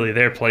wasn't really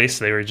their place.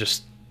 They were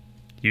just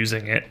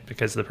using it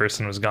because the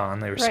person was gone.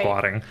 They were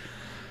squatting.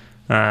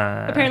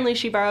 Apparently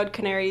she borrowed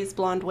Canary's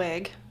blonde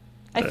wig.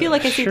 I feel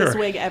like I see this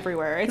wig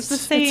everywhere. It's the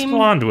same. It's a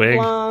blonde wig.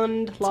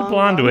 It's a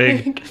blonde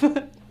wig.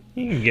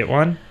 You can get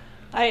one.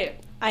 I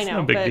know.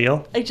 No big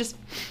deal.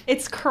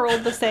 It's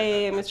curled the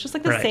same. It's just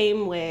like the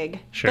same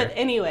wig. Sure. But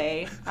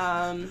anyway,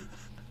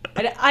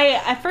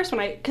 I at first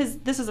because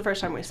this is the first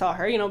time we saw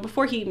her,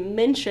 before he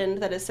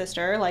mentioned that his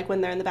sister, like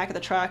when they're in the back of the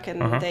truck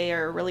and they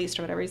are released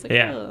or whatever, he's like,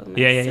 oh,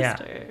 my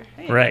sister.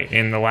 Hey. Right,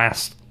 in the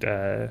last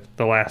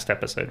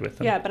episode with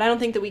them. Yeah, but I don't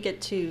think that we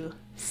get to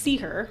see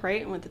her,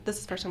 right? This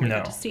is the first time we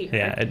get to see her.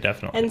 Yeah, it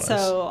definitely was. And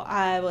so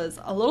I was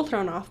a little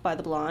thrown off by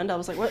the blonde. I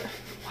was like, what?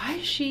 Why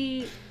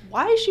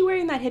is she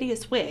wearing that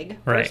hideous wig,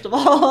 first of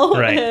all?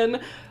 Right.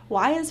 And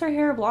why is her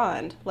hair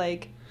blonde?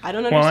 Like, I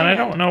don't understand. Well, and I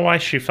don't know why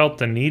she felt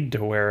the need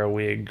to wear a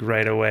wig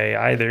right away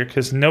either,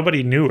 because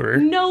nobody knew her.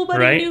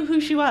 Nobody knew who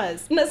she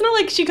was. And it's not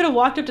like she could have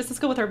walked up to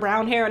Cisco with her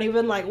brown hair and he'd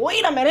been like,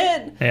 wait a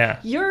minute. Yeah.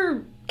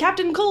 You're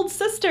Captain Cold's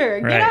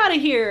sister. Get out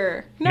of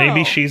here. No.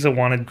 Maybe she's a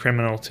wanted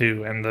criminal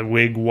too, and the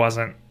wig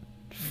wasn't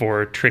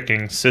for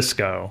tricking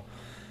Cisco,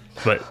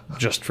 but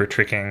just for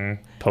tricking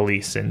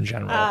police in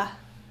general.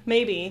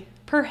 Maybe.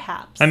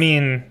 Perhaps. I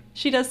mean,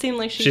 she does seem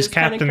like she's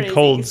Captain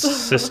Cold's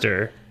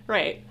sister.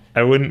 Right.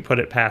 I wouldn't put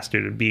it past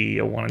her to be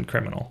a wanted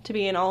criminal. To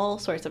be in all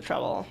sorts of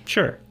trouble.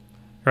 Sure.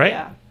 Right?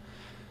 Yeah.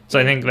 So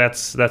I think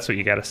that's what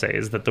you got to say,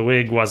 is that the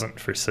wig wasn't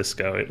for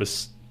Cisco. It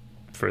was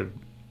for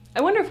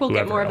I wonder if we'll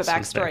get more of a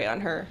backstory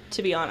on her,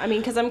 to be honest. I mean,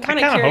 because I'm kind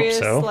of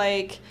curious,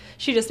 like,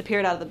 she just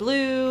appeared out of the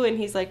blue, and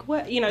he's like,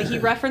 what? He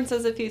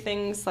references a few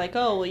things, like,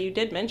 oh, well, you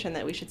did mention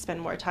that we should spend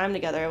more time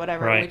together or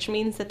whatever, which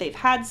means that they've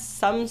had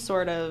some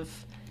sort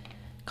of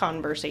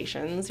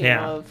conversations, you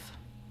know, of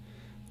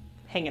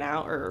hanging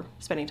out or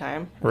spending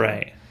time.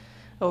 Right.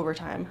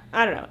 Overtime.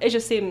 I don't know. It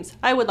just seems,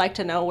 I would like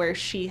to know where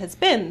she has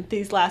been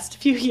these last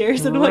few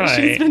years and what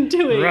she's been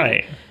doing.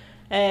 Right.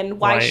 And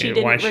why she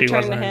didn't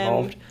return to him.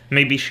 Involved.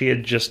 Maybe she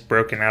had just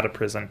broken out of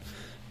prison.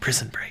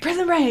 Prison break.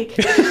 Prison break.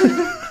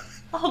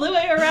 All the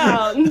way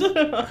around.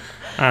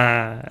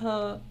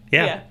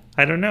 Yeah.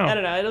 I don't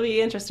know. It'll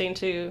be interesting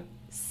to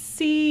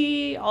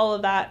see all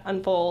of that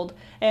unfold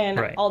and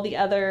all the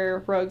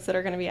other rogues that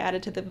are going to be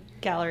added to the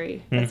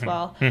gallery as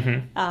well.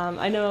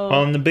 I know.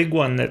 Well, and the big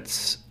one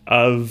that's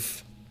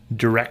of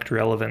direct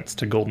relevance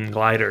to Golden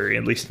Glider,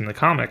 at least in the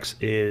comics,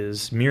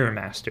 is Mirror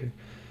Master.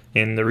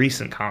 In the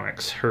recent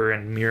comics, her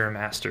and Mirror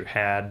Master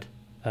had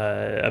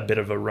a bit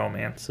of a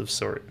romance of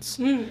sorts.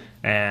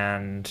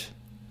 And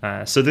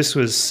so this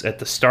was at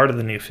the start of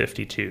the New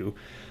 52.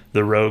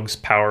 The Rogues'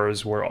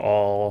 powers were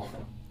all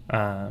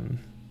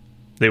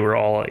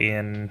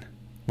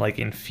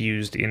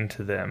infused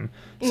into them.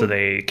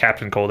 So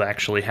Captain Cold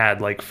actually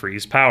had like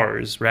freeze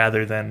powers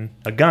rather than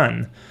a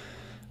gun,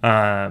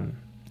 And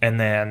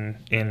then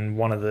in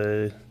one of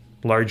the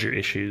larger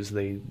issues,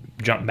 they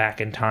jumped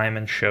back in time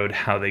and showed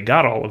how they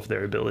got all of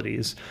their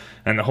abilities.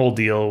 And the whole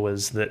deal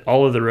was that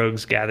all of the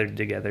rogues gathered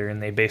together,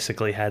 and they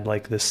basically had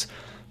like this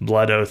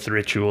blood oath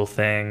ritual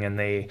thing, and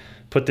they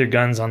put their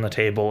guns on the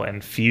table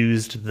and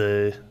fused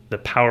the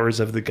powers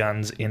of the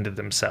guns into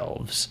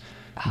themselves.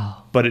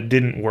 Oh. But it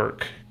didn't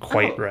work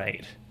quite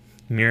right.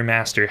 Mirror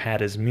Master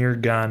had his mirror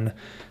gun,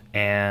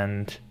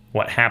 and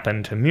what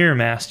happened to Mirror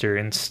Master,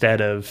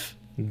 instead of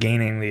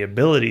gaining the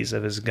abilities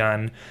of his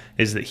gun,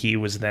 is that he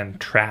was then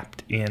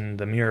trapped in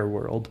the mirror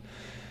world.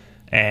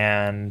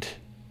 And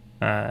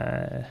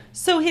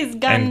so his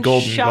gun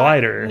shot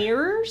Glider,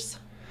 mirrors?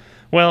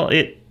 Well,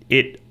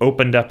 it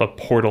opened up a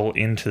portal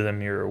into the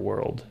mirror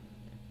world.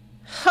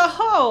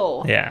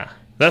 Oh, yeah,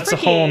 that's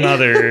tricky. A whole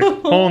nother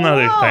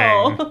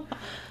thing.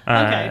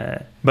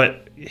 Okay.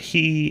 But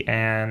he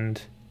and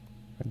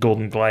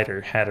Golden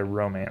Glider had a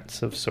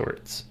romance of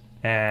sorts,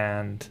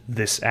 and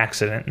this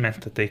accident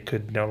meant that they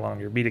could no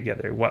longer be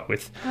together. What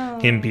with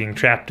him being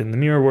trapped in the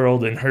mirror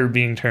world and her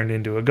being turned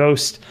into a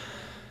ghost.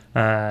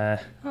 Yeah.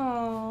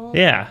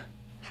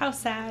 How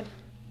sad.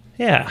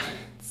 Yeah.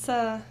 It's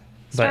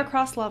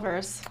star-crossed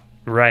lovers.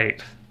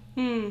 Right.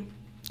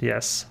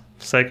 Yes.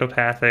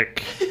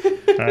 Psychopathic.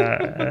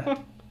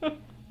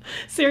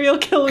 Serial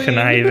killing.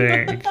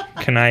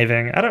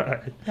 Conniving.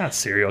 Not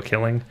serial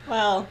killing.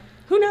 Well,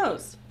 who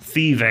knows?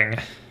 Thieving.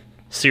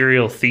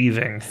 Serial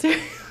thieving.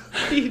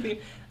 Thieving.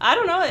 I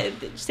don't know.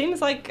 It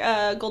seems like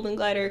Golden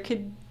Glider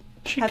could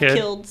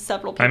killed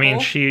several people. I mean,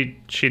 she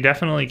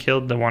definitely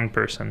killed the one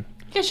person.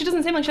 Yeah, she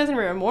doesn't seem like she has any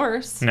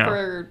remorse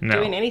for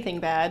doing anything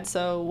bad.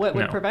 So what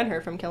would prevent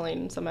her from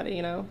killing somebody,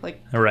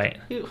 Like, right.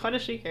 Why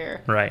does she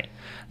care? Right.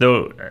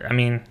 Though, I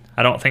mean,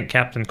 I don't think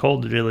Captain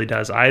Cold really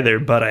does either,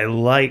 but I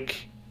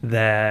like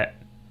that.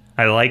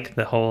 I like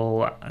the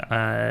whole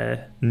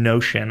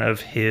notion of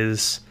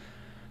his,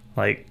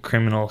 like,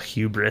 criminal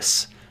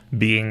hubris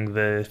being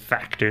the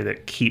factor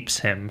that keeps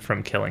him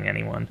from killing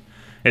anyone.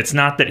 It's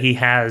not that he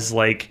has,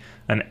 like,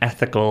 an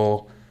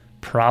ethical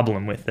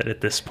problem with it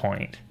at this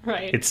point.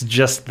 Right. It's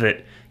just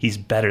that he's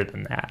better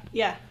than that.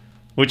 Yeah.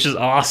 Which is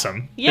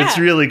awesome. Yeah. It's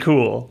really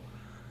cool.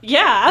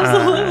 Yeah,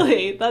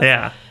 absolutely.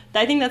 Yeah.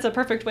 I think that's a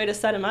perfect way to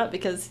set him up,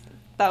 because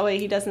that way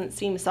he doesn't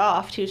seem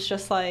soft. He's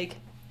just like,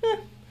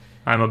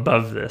 I'm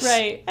above this.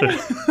 Right.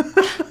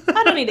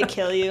 I don't need to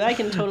kill you. I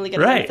can totally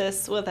get away with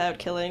this without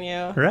killing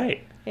you.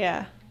 Right.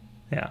 Yeah.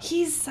 Yeah.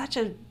 He's such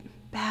a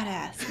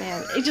badass,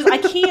 man. I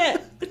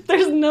can't,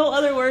 there's no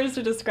other words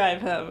to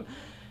describe him.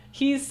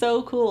 He's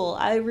so cool.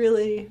 I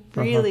really,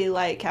 really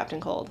like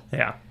Captain Cold.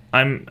 Yeah.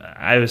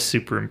 I was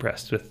super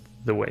impressed with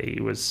the way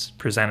he was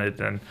presented,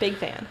 and big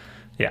fan.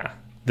 Yeah.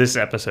 This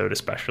episode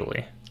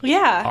especially.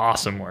 Yeah.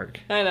 Awesome work.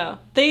 I know.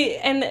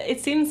 And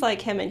it seems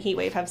like him and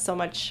Heatwave have so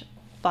much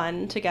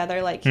fun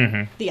together. Like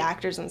the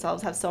actors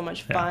themselves have so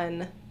much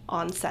fun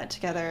on set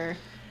together,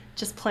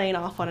 just playing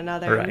off one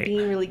another and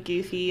being really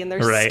goofy, and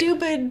there's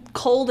stupid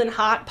cold and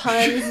hot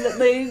puns that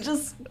they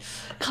just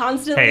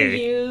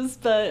constantly use,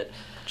 but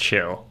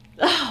chill.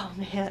 Oh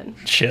man.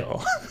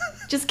 Chill.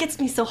 Just gets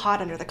me so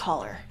hot under the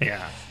collar.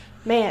 Yeah.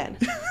 Man.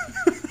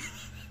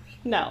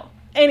 No.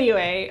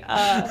 Anyway,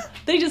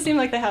 they just seem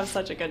like they have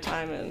such a good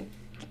time, and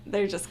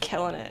they're just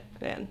killing it,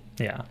 man.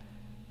 Yeah.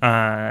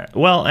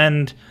 Well,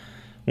 and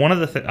one of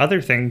the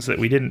other things that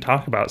we didn't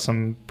talk about,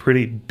 some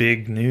pretty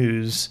big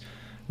news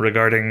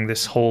regarding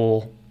this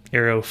whole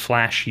Arrow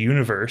Flash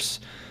universe,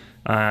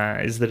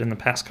 is that in the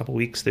past couple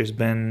weeks there's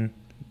been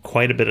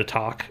quite a bit of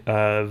talk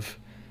of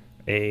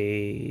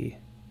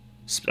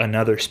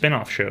another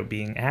spin-off show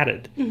being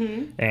added.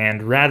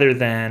 And rather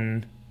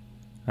than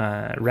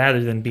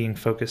being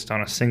focused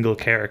on a single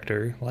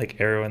character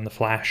like Arrow and the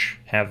Flash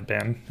have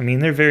been, I mean,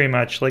 they're very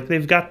much like,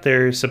 they've got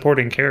their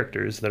supporting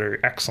characters that are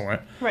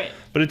excellent, right?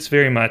 But it's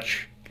very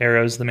much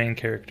Arrow's the main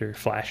character,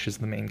 Flash is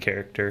the main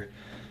character,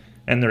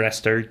 and the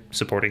rest are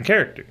supporting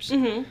characters.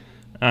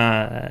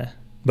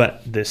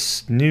 But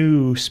this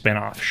new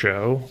spin-off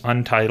show,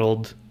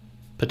 untitled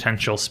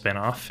potential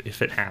spin-off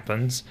if it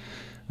happens,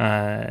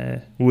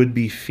 would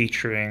be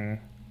featuring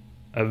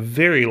a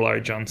very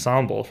large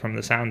ensemble from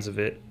the sounds of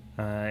it,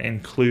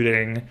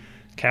 including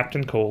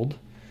Captain Cold,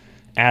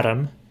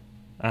 Adam,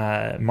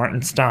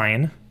 Martin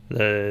Stein,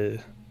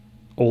 the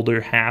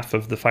older half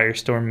of the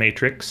Firestorm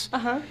Matrix,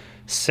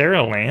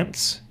 Sarah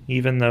Lance,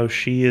 even though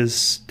she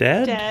is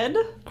dead? Dead?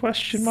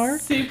 Question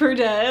mark? Super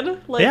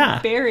dead.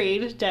 Like,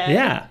 buried dead.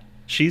 Yeah.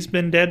 She's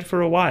been dead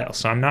for a while,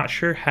 so I'm not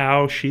sure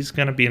how she's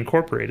going to be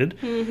incorporated.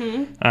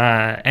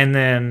 And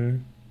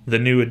then the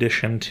new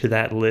addition to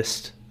that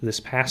list this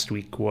past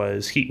week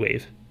was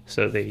Heatwave.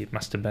 So they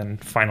must have been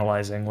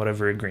finalizing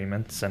whatever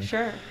agreements, and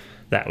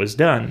that was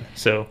done.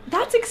 So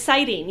that's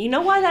exciting. You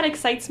know why that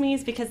excites me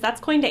is because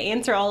that's going to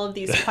answer all of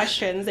these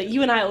questions that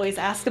you and I always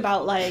ask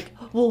about, like,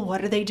 well,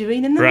 what are they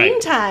doing in the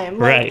meantime?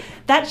 Like,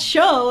 that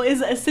show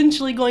is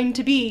essentially going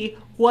to be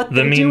what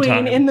they're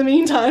doing in the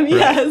meantime.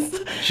 Yes.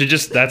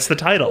 That's the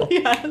title.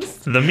 Yes.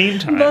 The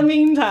meantime. The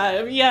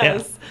meantime.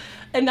 Yes. Yeah.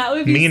 And that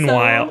would be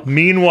Meanwhile.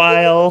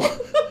 Meanwhile.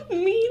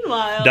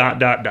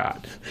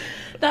 Meanwhile. ...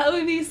 That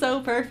would be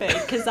so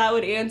perfect, because that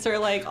would answer,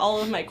 like,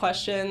 all of my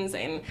questions,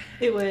 and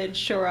it would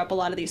shore up a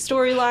lot of these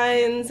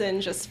storylines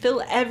and just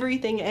fill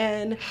everything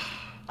in.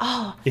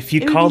 Oh, if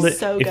you called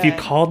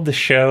the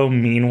show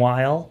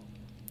Meanwhile,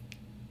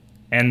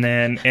 and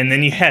then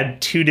you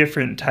had two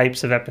different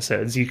types of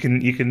episodes, you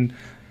can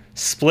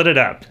split it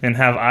up and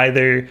have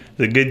either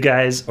the good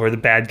guys or the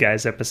bad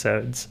guys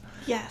episodes.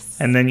 Yes.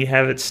 And then you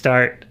have it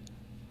start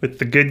with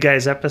the good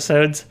guys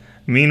episodes,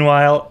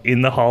 Meanwhile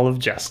in the Hall of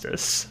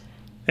Justice.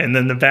 And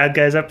then the bad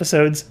guys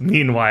episodes,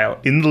 Meanwhile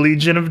in the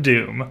Legion of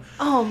Doom.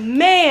 Oh,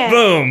 man.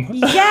 Boom.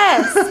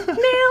 Yes. Nailed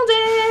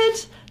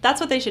it. That's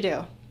what they should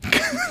do.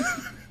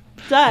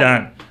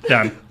 Done.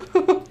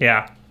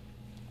 Yeah.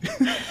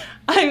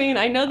 I mean,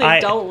 I know they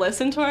don't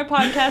listen to our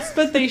podcast,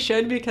 but they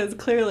should, because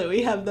clearly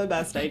we have the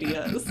best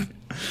ideas.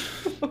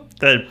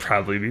 That'd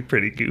probably be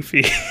pretty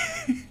goofy.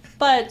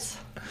 But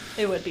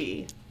it would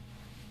be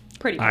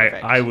pretty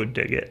perfect. I would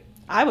dig it.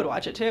 I would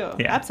watch it too.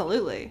 Yeah.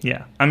 Absolutely.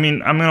 Yeah. I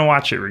mean, I'm going to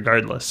watch it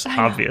regardless,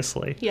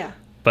 obviously. Yeah.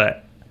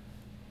 But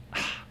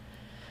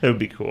it would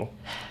be cool.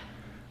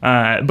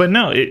 But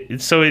no,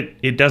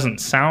 it doesn't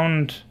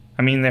sound...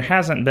 I mean, there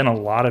hasn't been a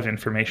lot of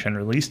information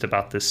released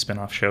about this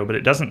spin-off show, but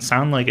it doesn't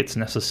sound like it's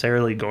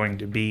necessarily going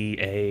to be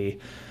a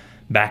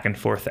back and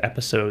forth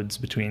episodes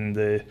between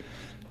the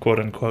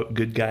quote-unquote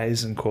good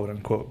guys and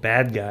quote-unquote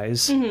bad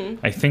guys.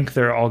 Mm-hmm. I think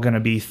they're all going to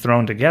be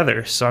thrown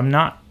together, so I'm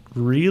not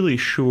really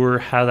sure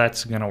how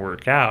that's going to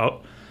work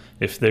out,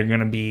 if they're going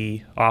to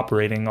be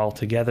operating all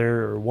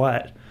together or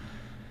what.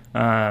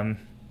 I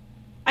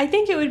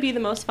think it would be the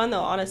most fun,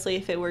 though, honestly,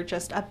 if it were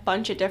just a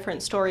bunch of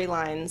different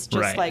storylines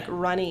just like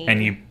running.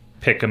 And you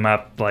pick them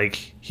up,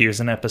 like, here's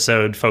an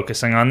episode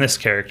focusing on this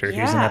character,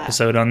 here's an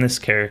episode on this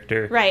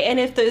character. Right, and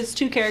if those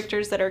two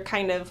characters that are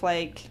kind of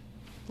like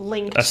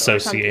linked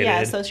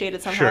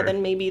associated somehow,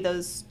 then maybe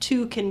those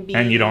two can be...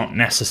 And you don't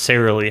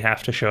necessarily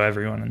have to show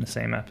everyone in the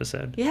same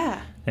episode.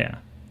 Yeah. Yeah.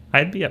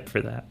 I'd be up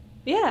for that.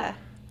 Yeah.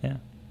 Yeah.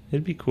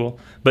 It'd be cool.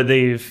 But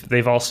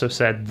they've also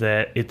said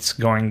that it's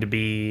going to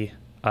be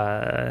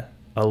a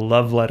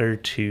love letter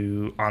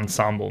to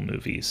ensemble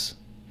movies.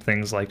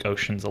 Things like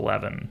Ocean's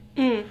 11.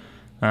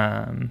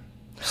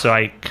 So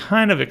I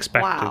kind of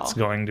expect it's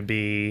going to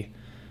be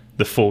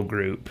the full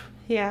group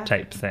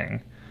type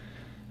thing.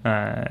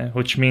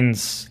 Which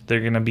means they're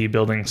going to be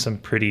building some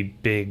pretty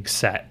big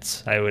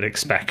sets, I would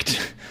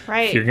expect.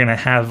 Right. If you're going to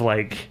have,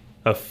 like,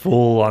 a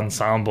full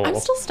ensemble. I'm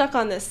still stuck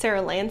on this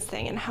Sarah Lance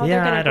thing and how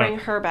they're going to bring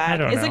her back.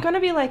 Is it going to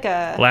be like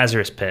a...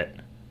 Lazarus Pit.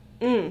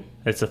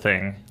 It's a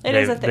thing. It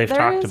is a thing. They've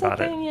talked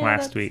about it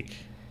last week.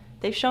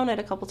 They've shown it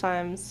a couple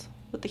times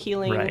with the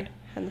healing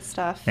and the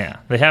stuff. Yeah.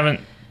 They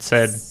haven't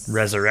said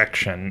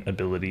resurrection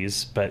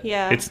abilities, but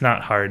it's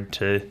not hard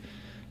to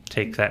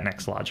take that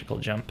next logical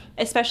jump.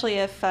 Especially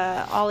if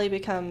Ollie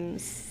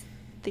becomes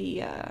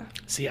the...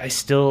 See, I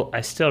still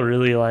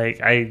really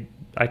like...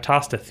 I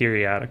tossed a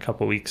theory out a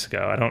couple weeks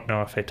ago. I don't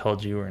know if I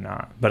told you or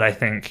not, but I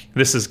think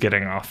this is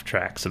getting off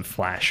tracks of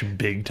Flash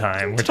big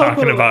time. We're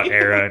talking about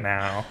Arrow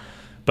now.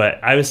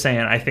 But I was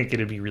saying I think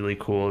it'd be really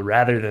cool,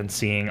 rather than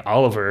seeing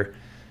Oliver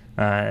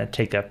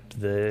take up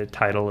the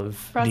title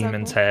of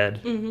Demon's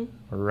Head,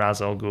 or Ra's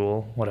al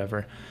Ghul,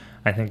 whatever.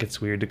 I think it's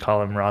weird to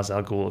call him Ra's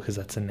al Ghul because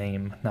that's a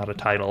name, not a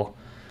title.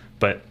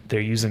 But they're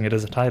using it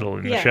as a title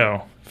in the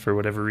show for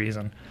whatever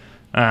reason.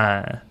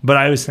 But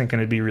I was thinking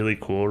it'd be really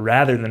cool,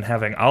 rather than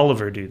having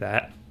Oliver do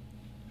that,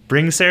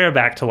 bring Sarah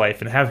back to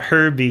life and have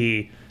her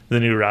be the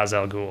new Ra's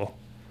al Ghul.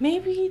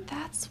 Maybe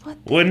that's what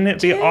they Wouldn't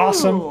it be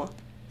awesome?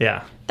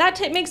 Yeah. That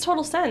makes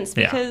total sense,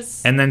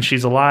 because... Yeah. And then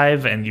she's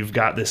alive, and you've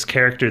got this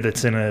character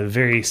that's in a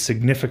very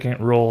significant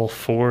role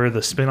for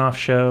the spin-off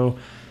show.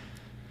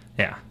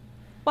 Yeah.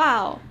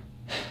 Wow.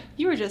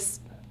 You were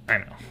just... I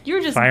know. You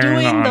were just firing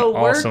doing the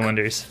work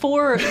cylinders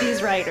for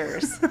these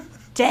writers.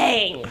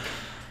 Dang.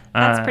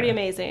 That's pretty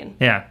amazing.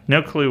 Yeah.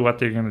 No clue what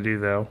they're going to do,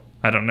 though.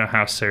 I don't know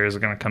how Sarah's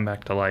going to come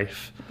back to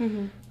life.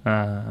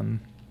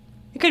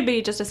 It could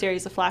be just a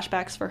series of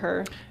flashbacks for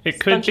her. It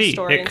could be.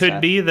 It could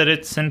be that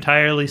it's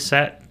entirely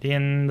set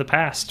in the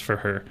past for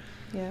her.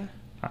 Yeah.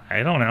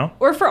 I don't know.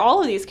 Or for all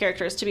of these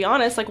characters, to be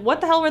honest. Like,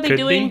 what the hell were they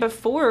doing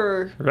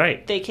before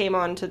they came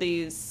on to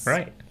these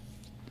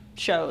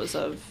shows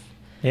of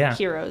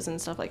heroes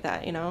and stuff like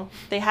that, you know?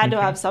 They had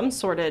to have some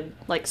sorted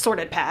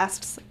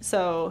pasts,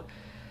 so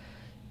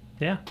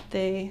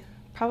they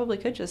probably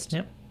could just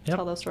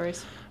tell those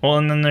stories. Well,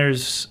 and then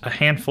there's a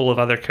handful of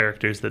other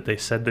characters that they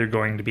said they're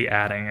going to be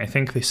adding. I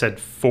think they said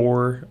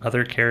 4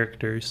 other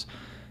characters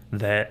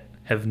that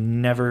have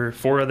never...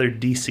 4 other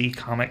DC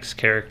Comics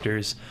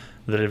characters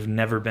that have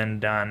never been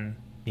done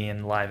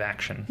in live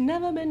action.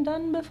 Never been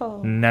done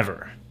before.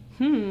 Never.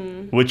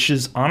 Which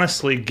is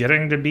honestly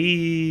getting to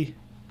be...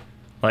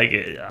 Like,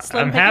 it's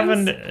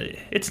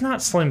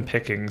not slim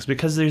pickings,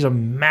 because there's a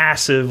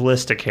massive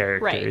list of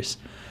characters.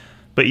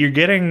 But you're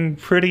getting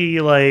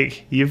pretty,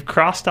 like, you've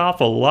crossed off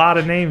a lot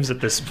of names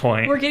at this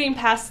point. We're getting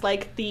past,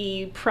 like,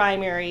 the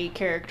primary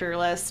character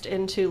list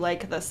into,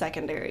 like, the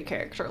secondary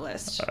character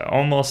list.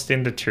 Almost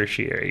into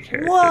tertiary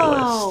character list.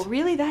 Whoa,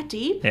 really that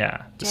deep?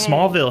 Yeah. Dang.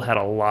 Smallville had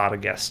a lot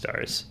of guest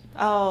stars.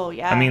 Oh,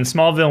 yeah. I mean,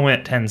 Smallville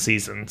went 10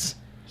 seasons.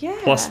 Yeah.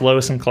 Plus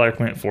Lois and Clark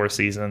went 4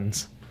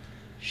 seasons.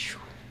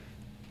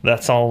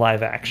 That's all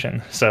live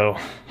action. So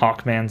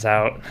Hawkman's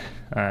out.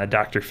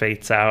 Dr.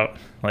 Fate's out.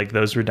 Like,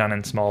 those were done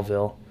in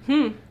Smallville.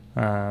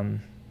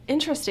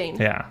 Interesting.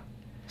 Yeah.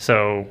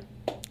 So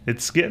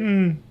it's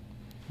getting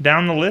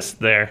down the list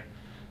there.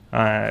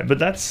 But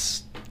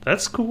that's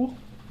cool.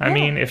 I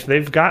mean, if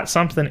they've got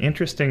something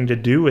interesting to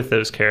do with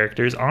those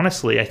characters,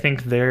 honestly, I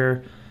think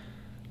they're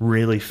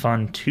really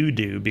fun to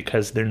do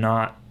because they're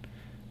not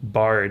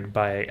barred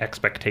by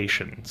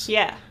expectations.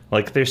 Yeah.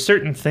 Like, there's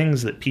certain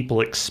things that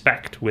people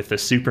expect with a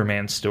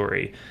Superman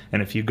story,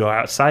 and if you go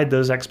outside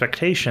those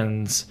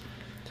expectations,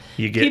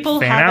 you get people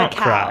fan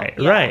outcry.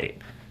 Yeah. Right.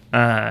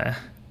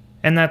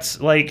 And that's,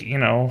 like, you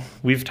know,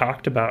 we've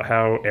talked about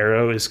how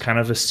Arrow is kind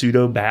of a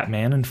pseudo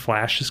Batman and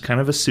Flash is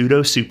kind of a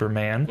pseudo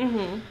Superman.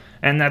 Mm-hmm.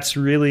 And that's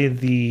really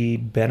the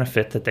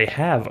benefit that they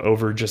have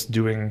over just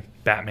doing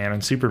Batman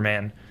and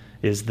Superman,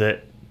 is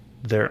that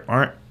there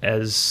aren't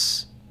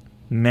as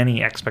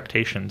many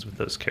expectations with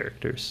those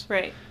characters.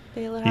 Right.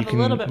 They have a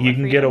little bit more You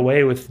can freedom. get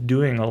away with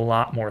doing a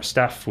lot more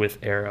stuff with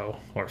Arrow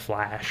or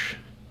Flash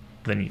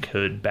than you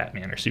could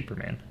Batman or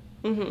Superman.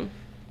 Mm-hmm.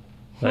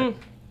 But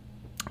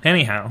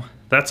anyhow,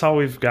 that's all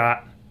we've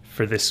got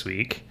for this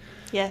week.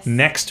 Yes.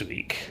 Next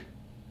week,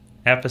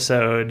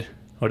 episode,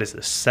 what is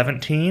this,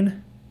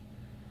 17?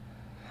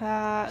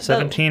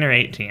 17 or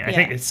 18? I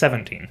think it's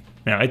 17.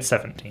 No, it's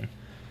 17.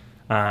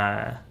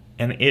 And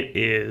it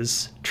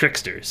is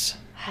Tricksters.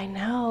 I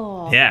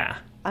know. Yeah.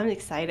 I'm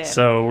excited.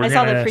 So I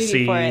saw the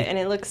preview for it, and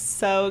it looks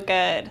so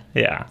good.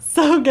 Yeah.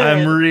 So good.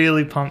 I'm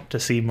really pumped to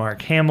see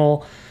Mark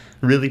Hamill.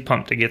 Really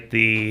pumped to get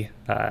the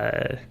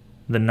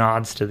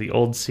nods to the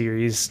old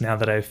series now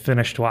that I've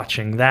finished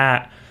watching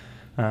that.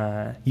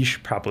 You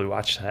should probably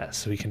watch that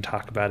so we can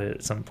talk about it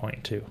at some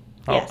point too.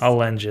 I'll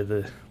lend you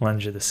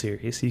the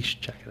series. You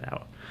should check it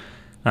out.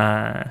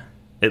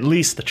 At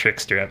least the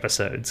Trickster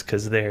episodes,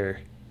 because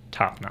they're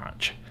top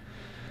notch.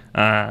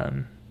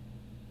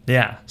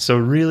 Yeah, so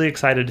really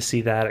excited to see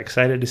that.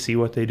 Excited to see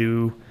what they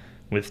do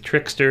with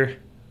Trickster.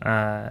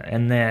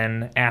 And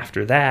then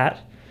after that,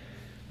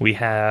 we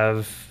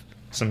have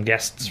some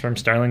guests from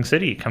Starling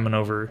City coming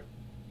over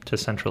to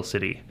Central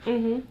City.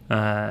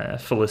 Mm-hmm.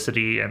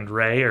 Felicity and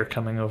Ray are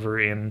coming over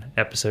in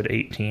episode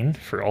 18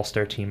 for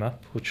All-Star Team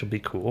Up, which will be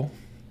cool.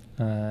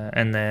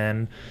 And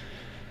then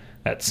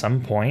at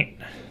some point,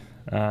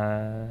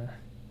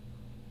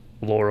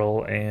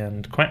 Laurel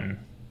and Quentin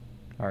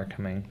are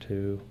coming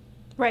to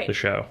the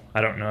show.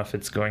 I don't know if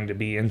it's going to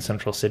be in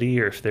Central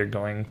City or if they're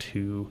going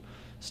to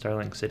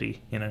Starling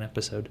City in an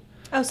episode.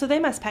 Oh, so they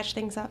must patch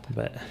things up.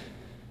 But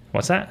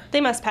what's that? They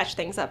must patch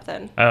things up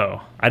then.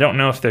 Oh, I don't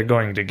know if they're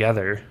going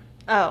together.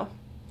 Oh,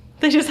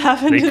 they just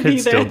happen to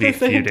be there at the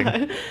same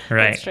time.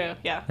 Right. That's true.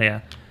 Yeah. Yeah.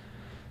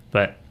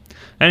 But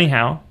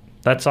anyhow,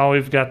 that's all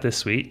we've got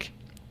this week.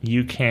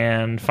 You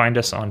can find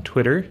us on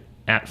Twitter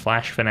at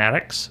Flash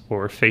Fanatics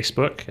or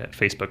Facebook at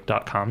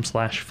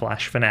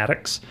facebook.com/Flash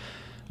Fanatics.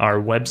 Our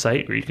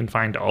website, where you can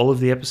find all of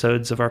the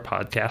episodes of our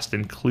podcast,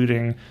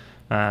 including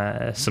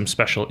some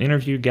special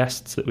interview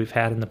guests that we've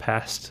had in the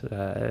past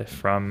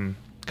from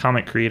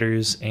comic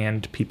creators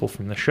and people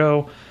from the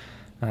show,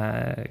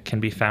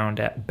 can be found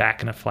at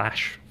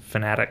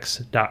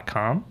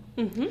backinaflashfanatics.com.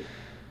 Mm-hmm.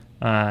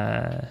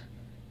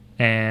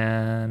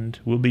 And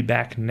we'll be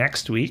back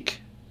next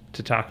week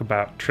to talk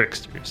about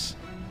Tricksters.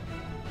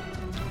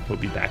 We'll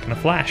be back in a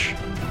flash.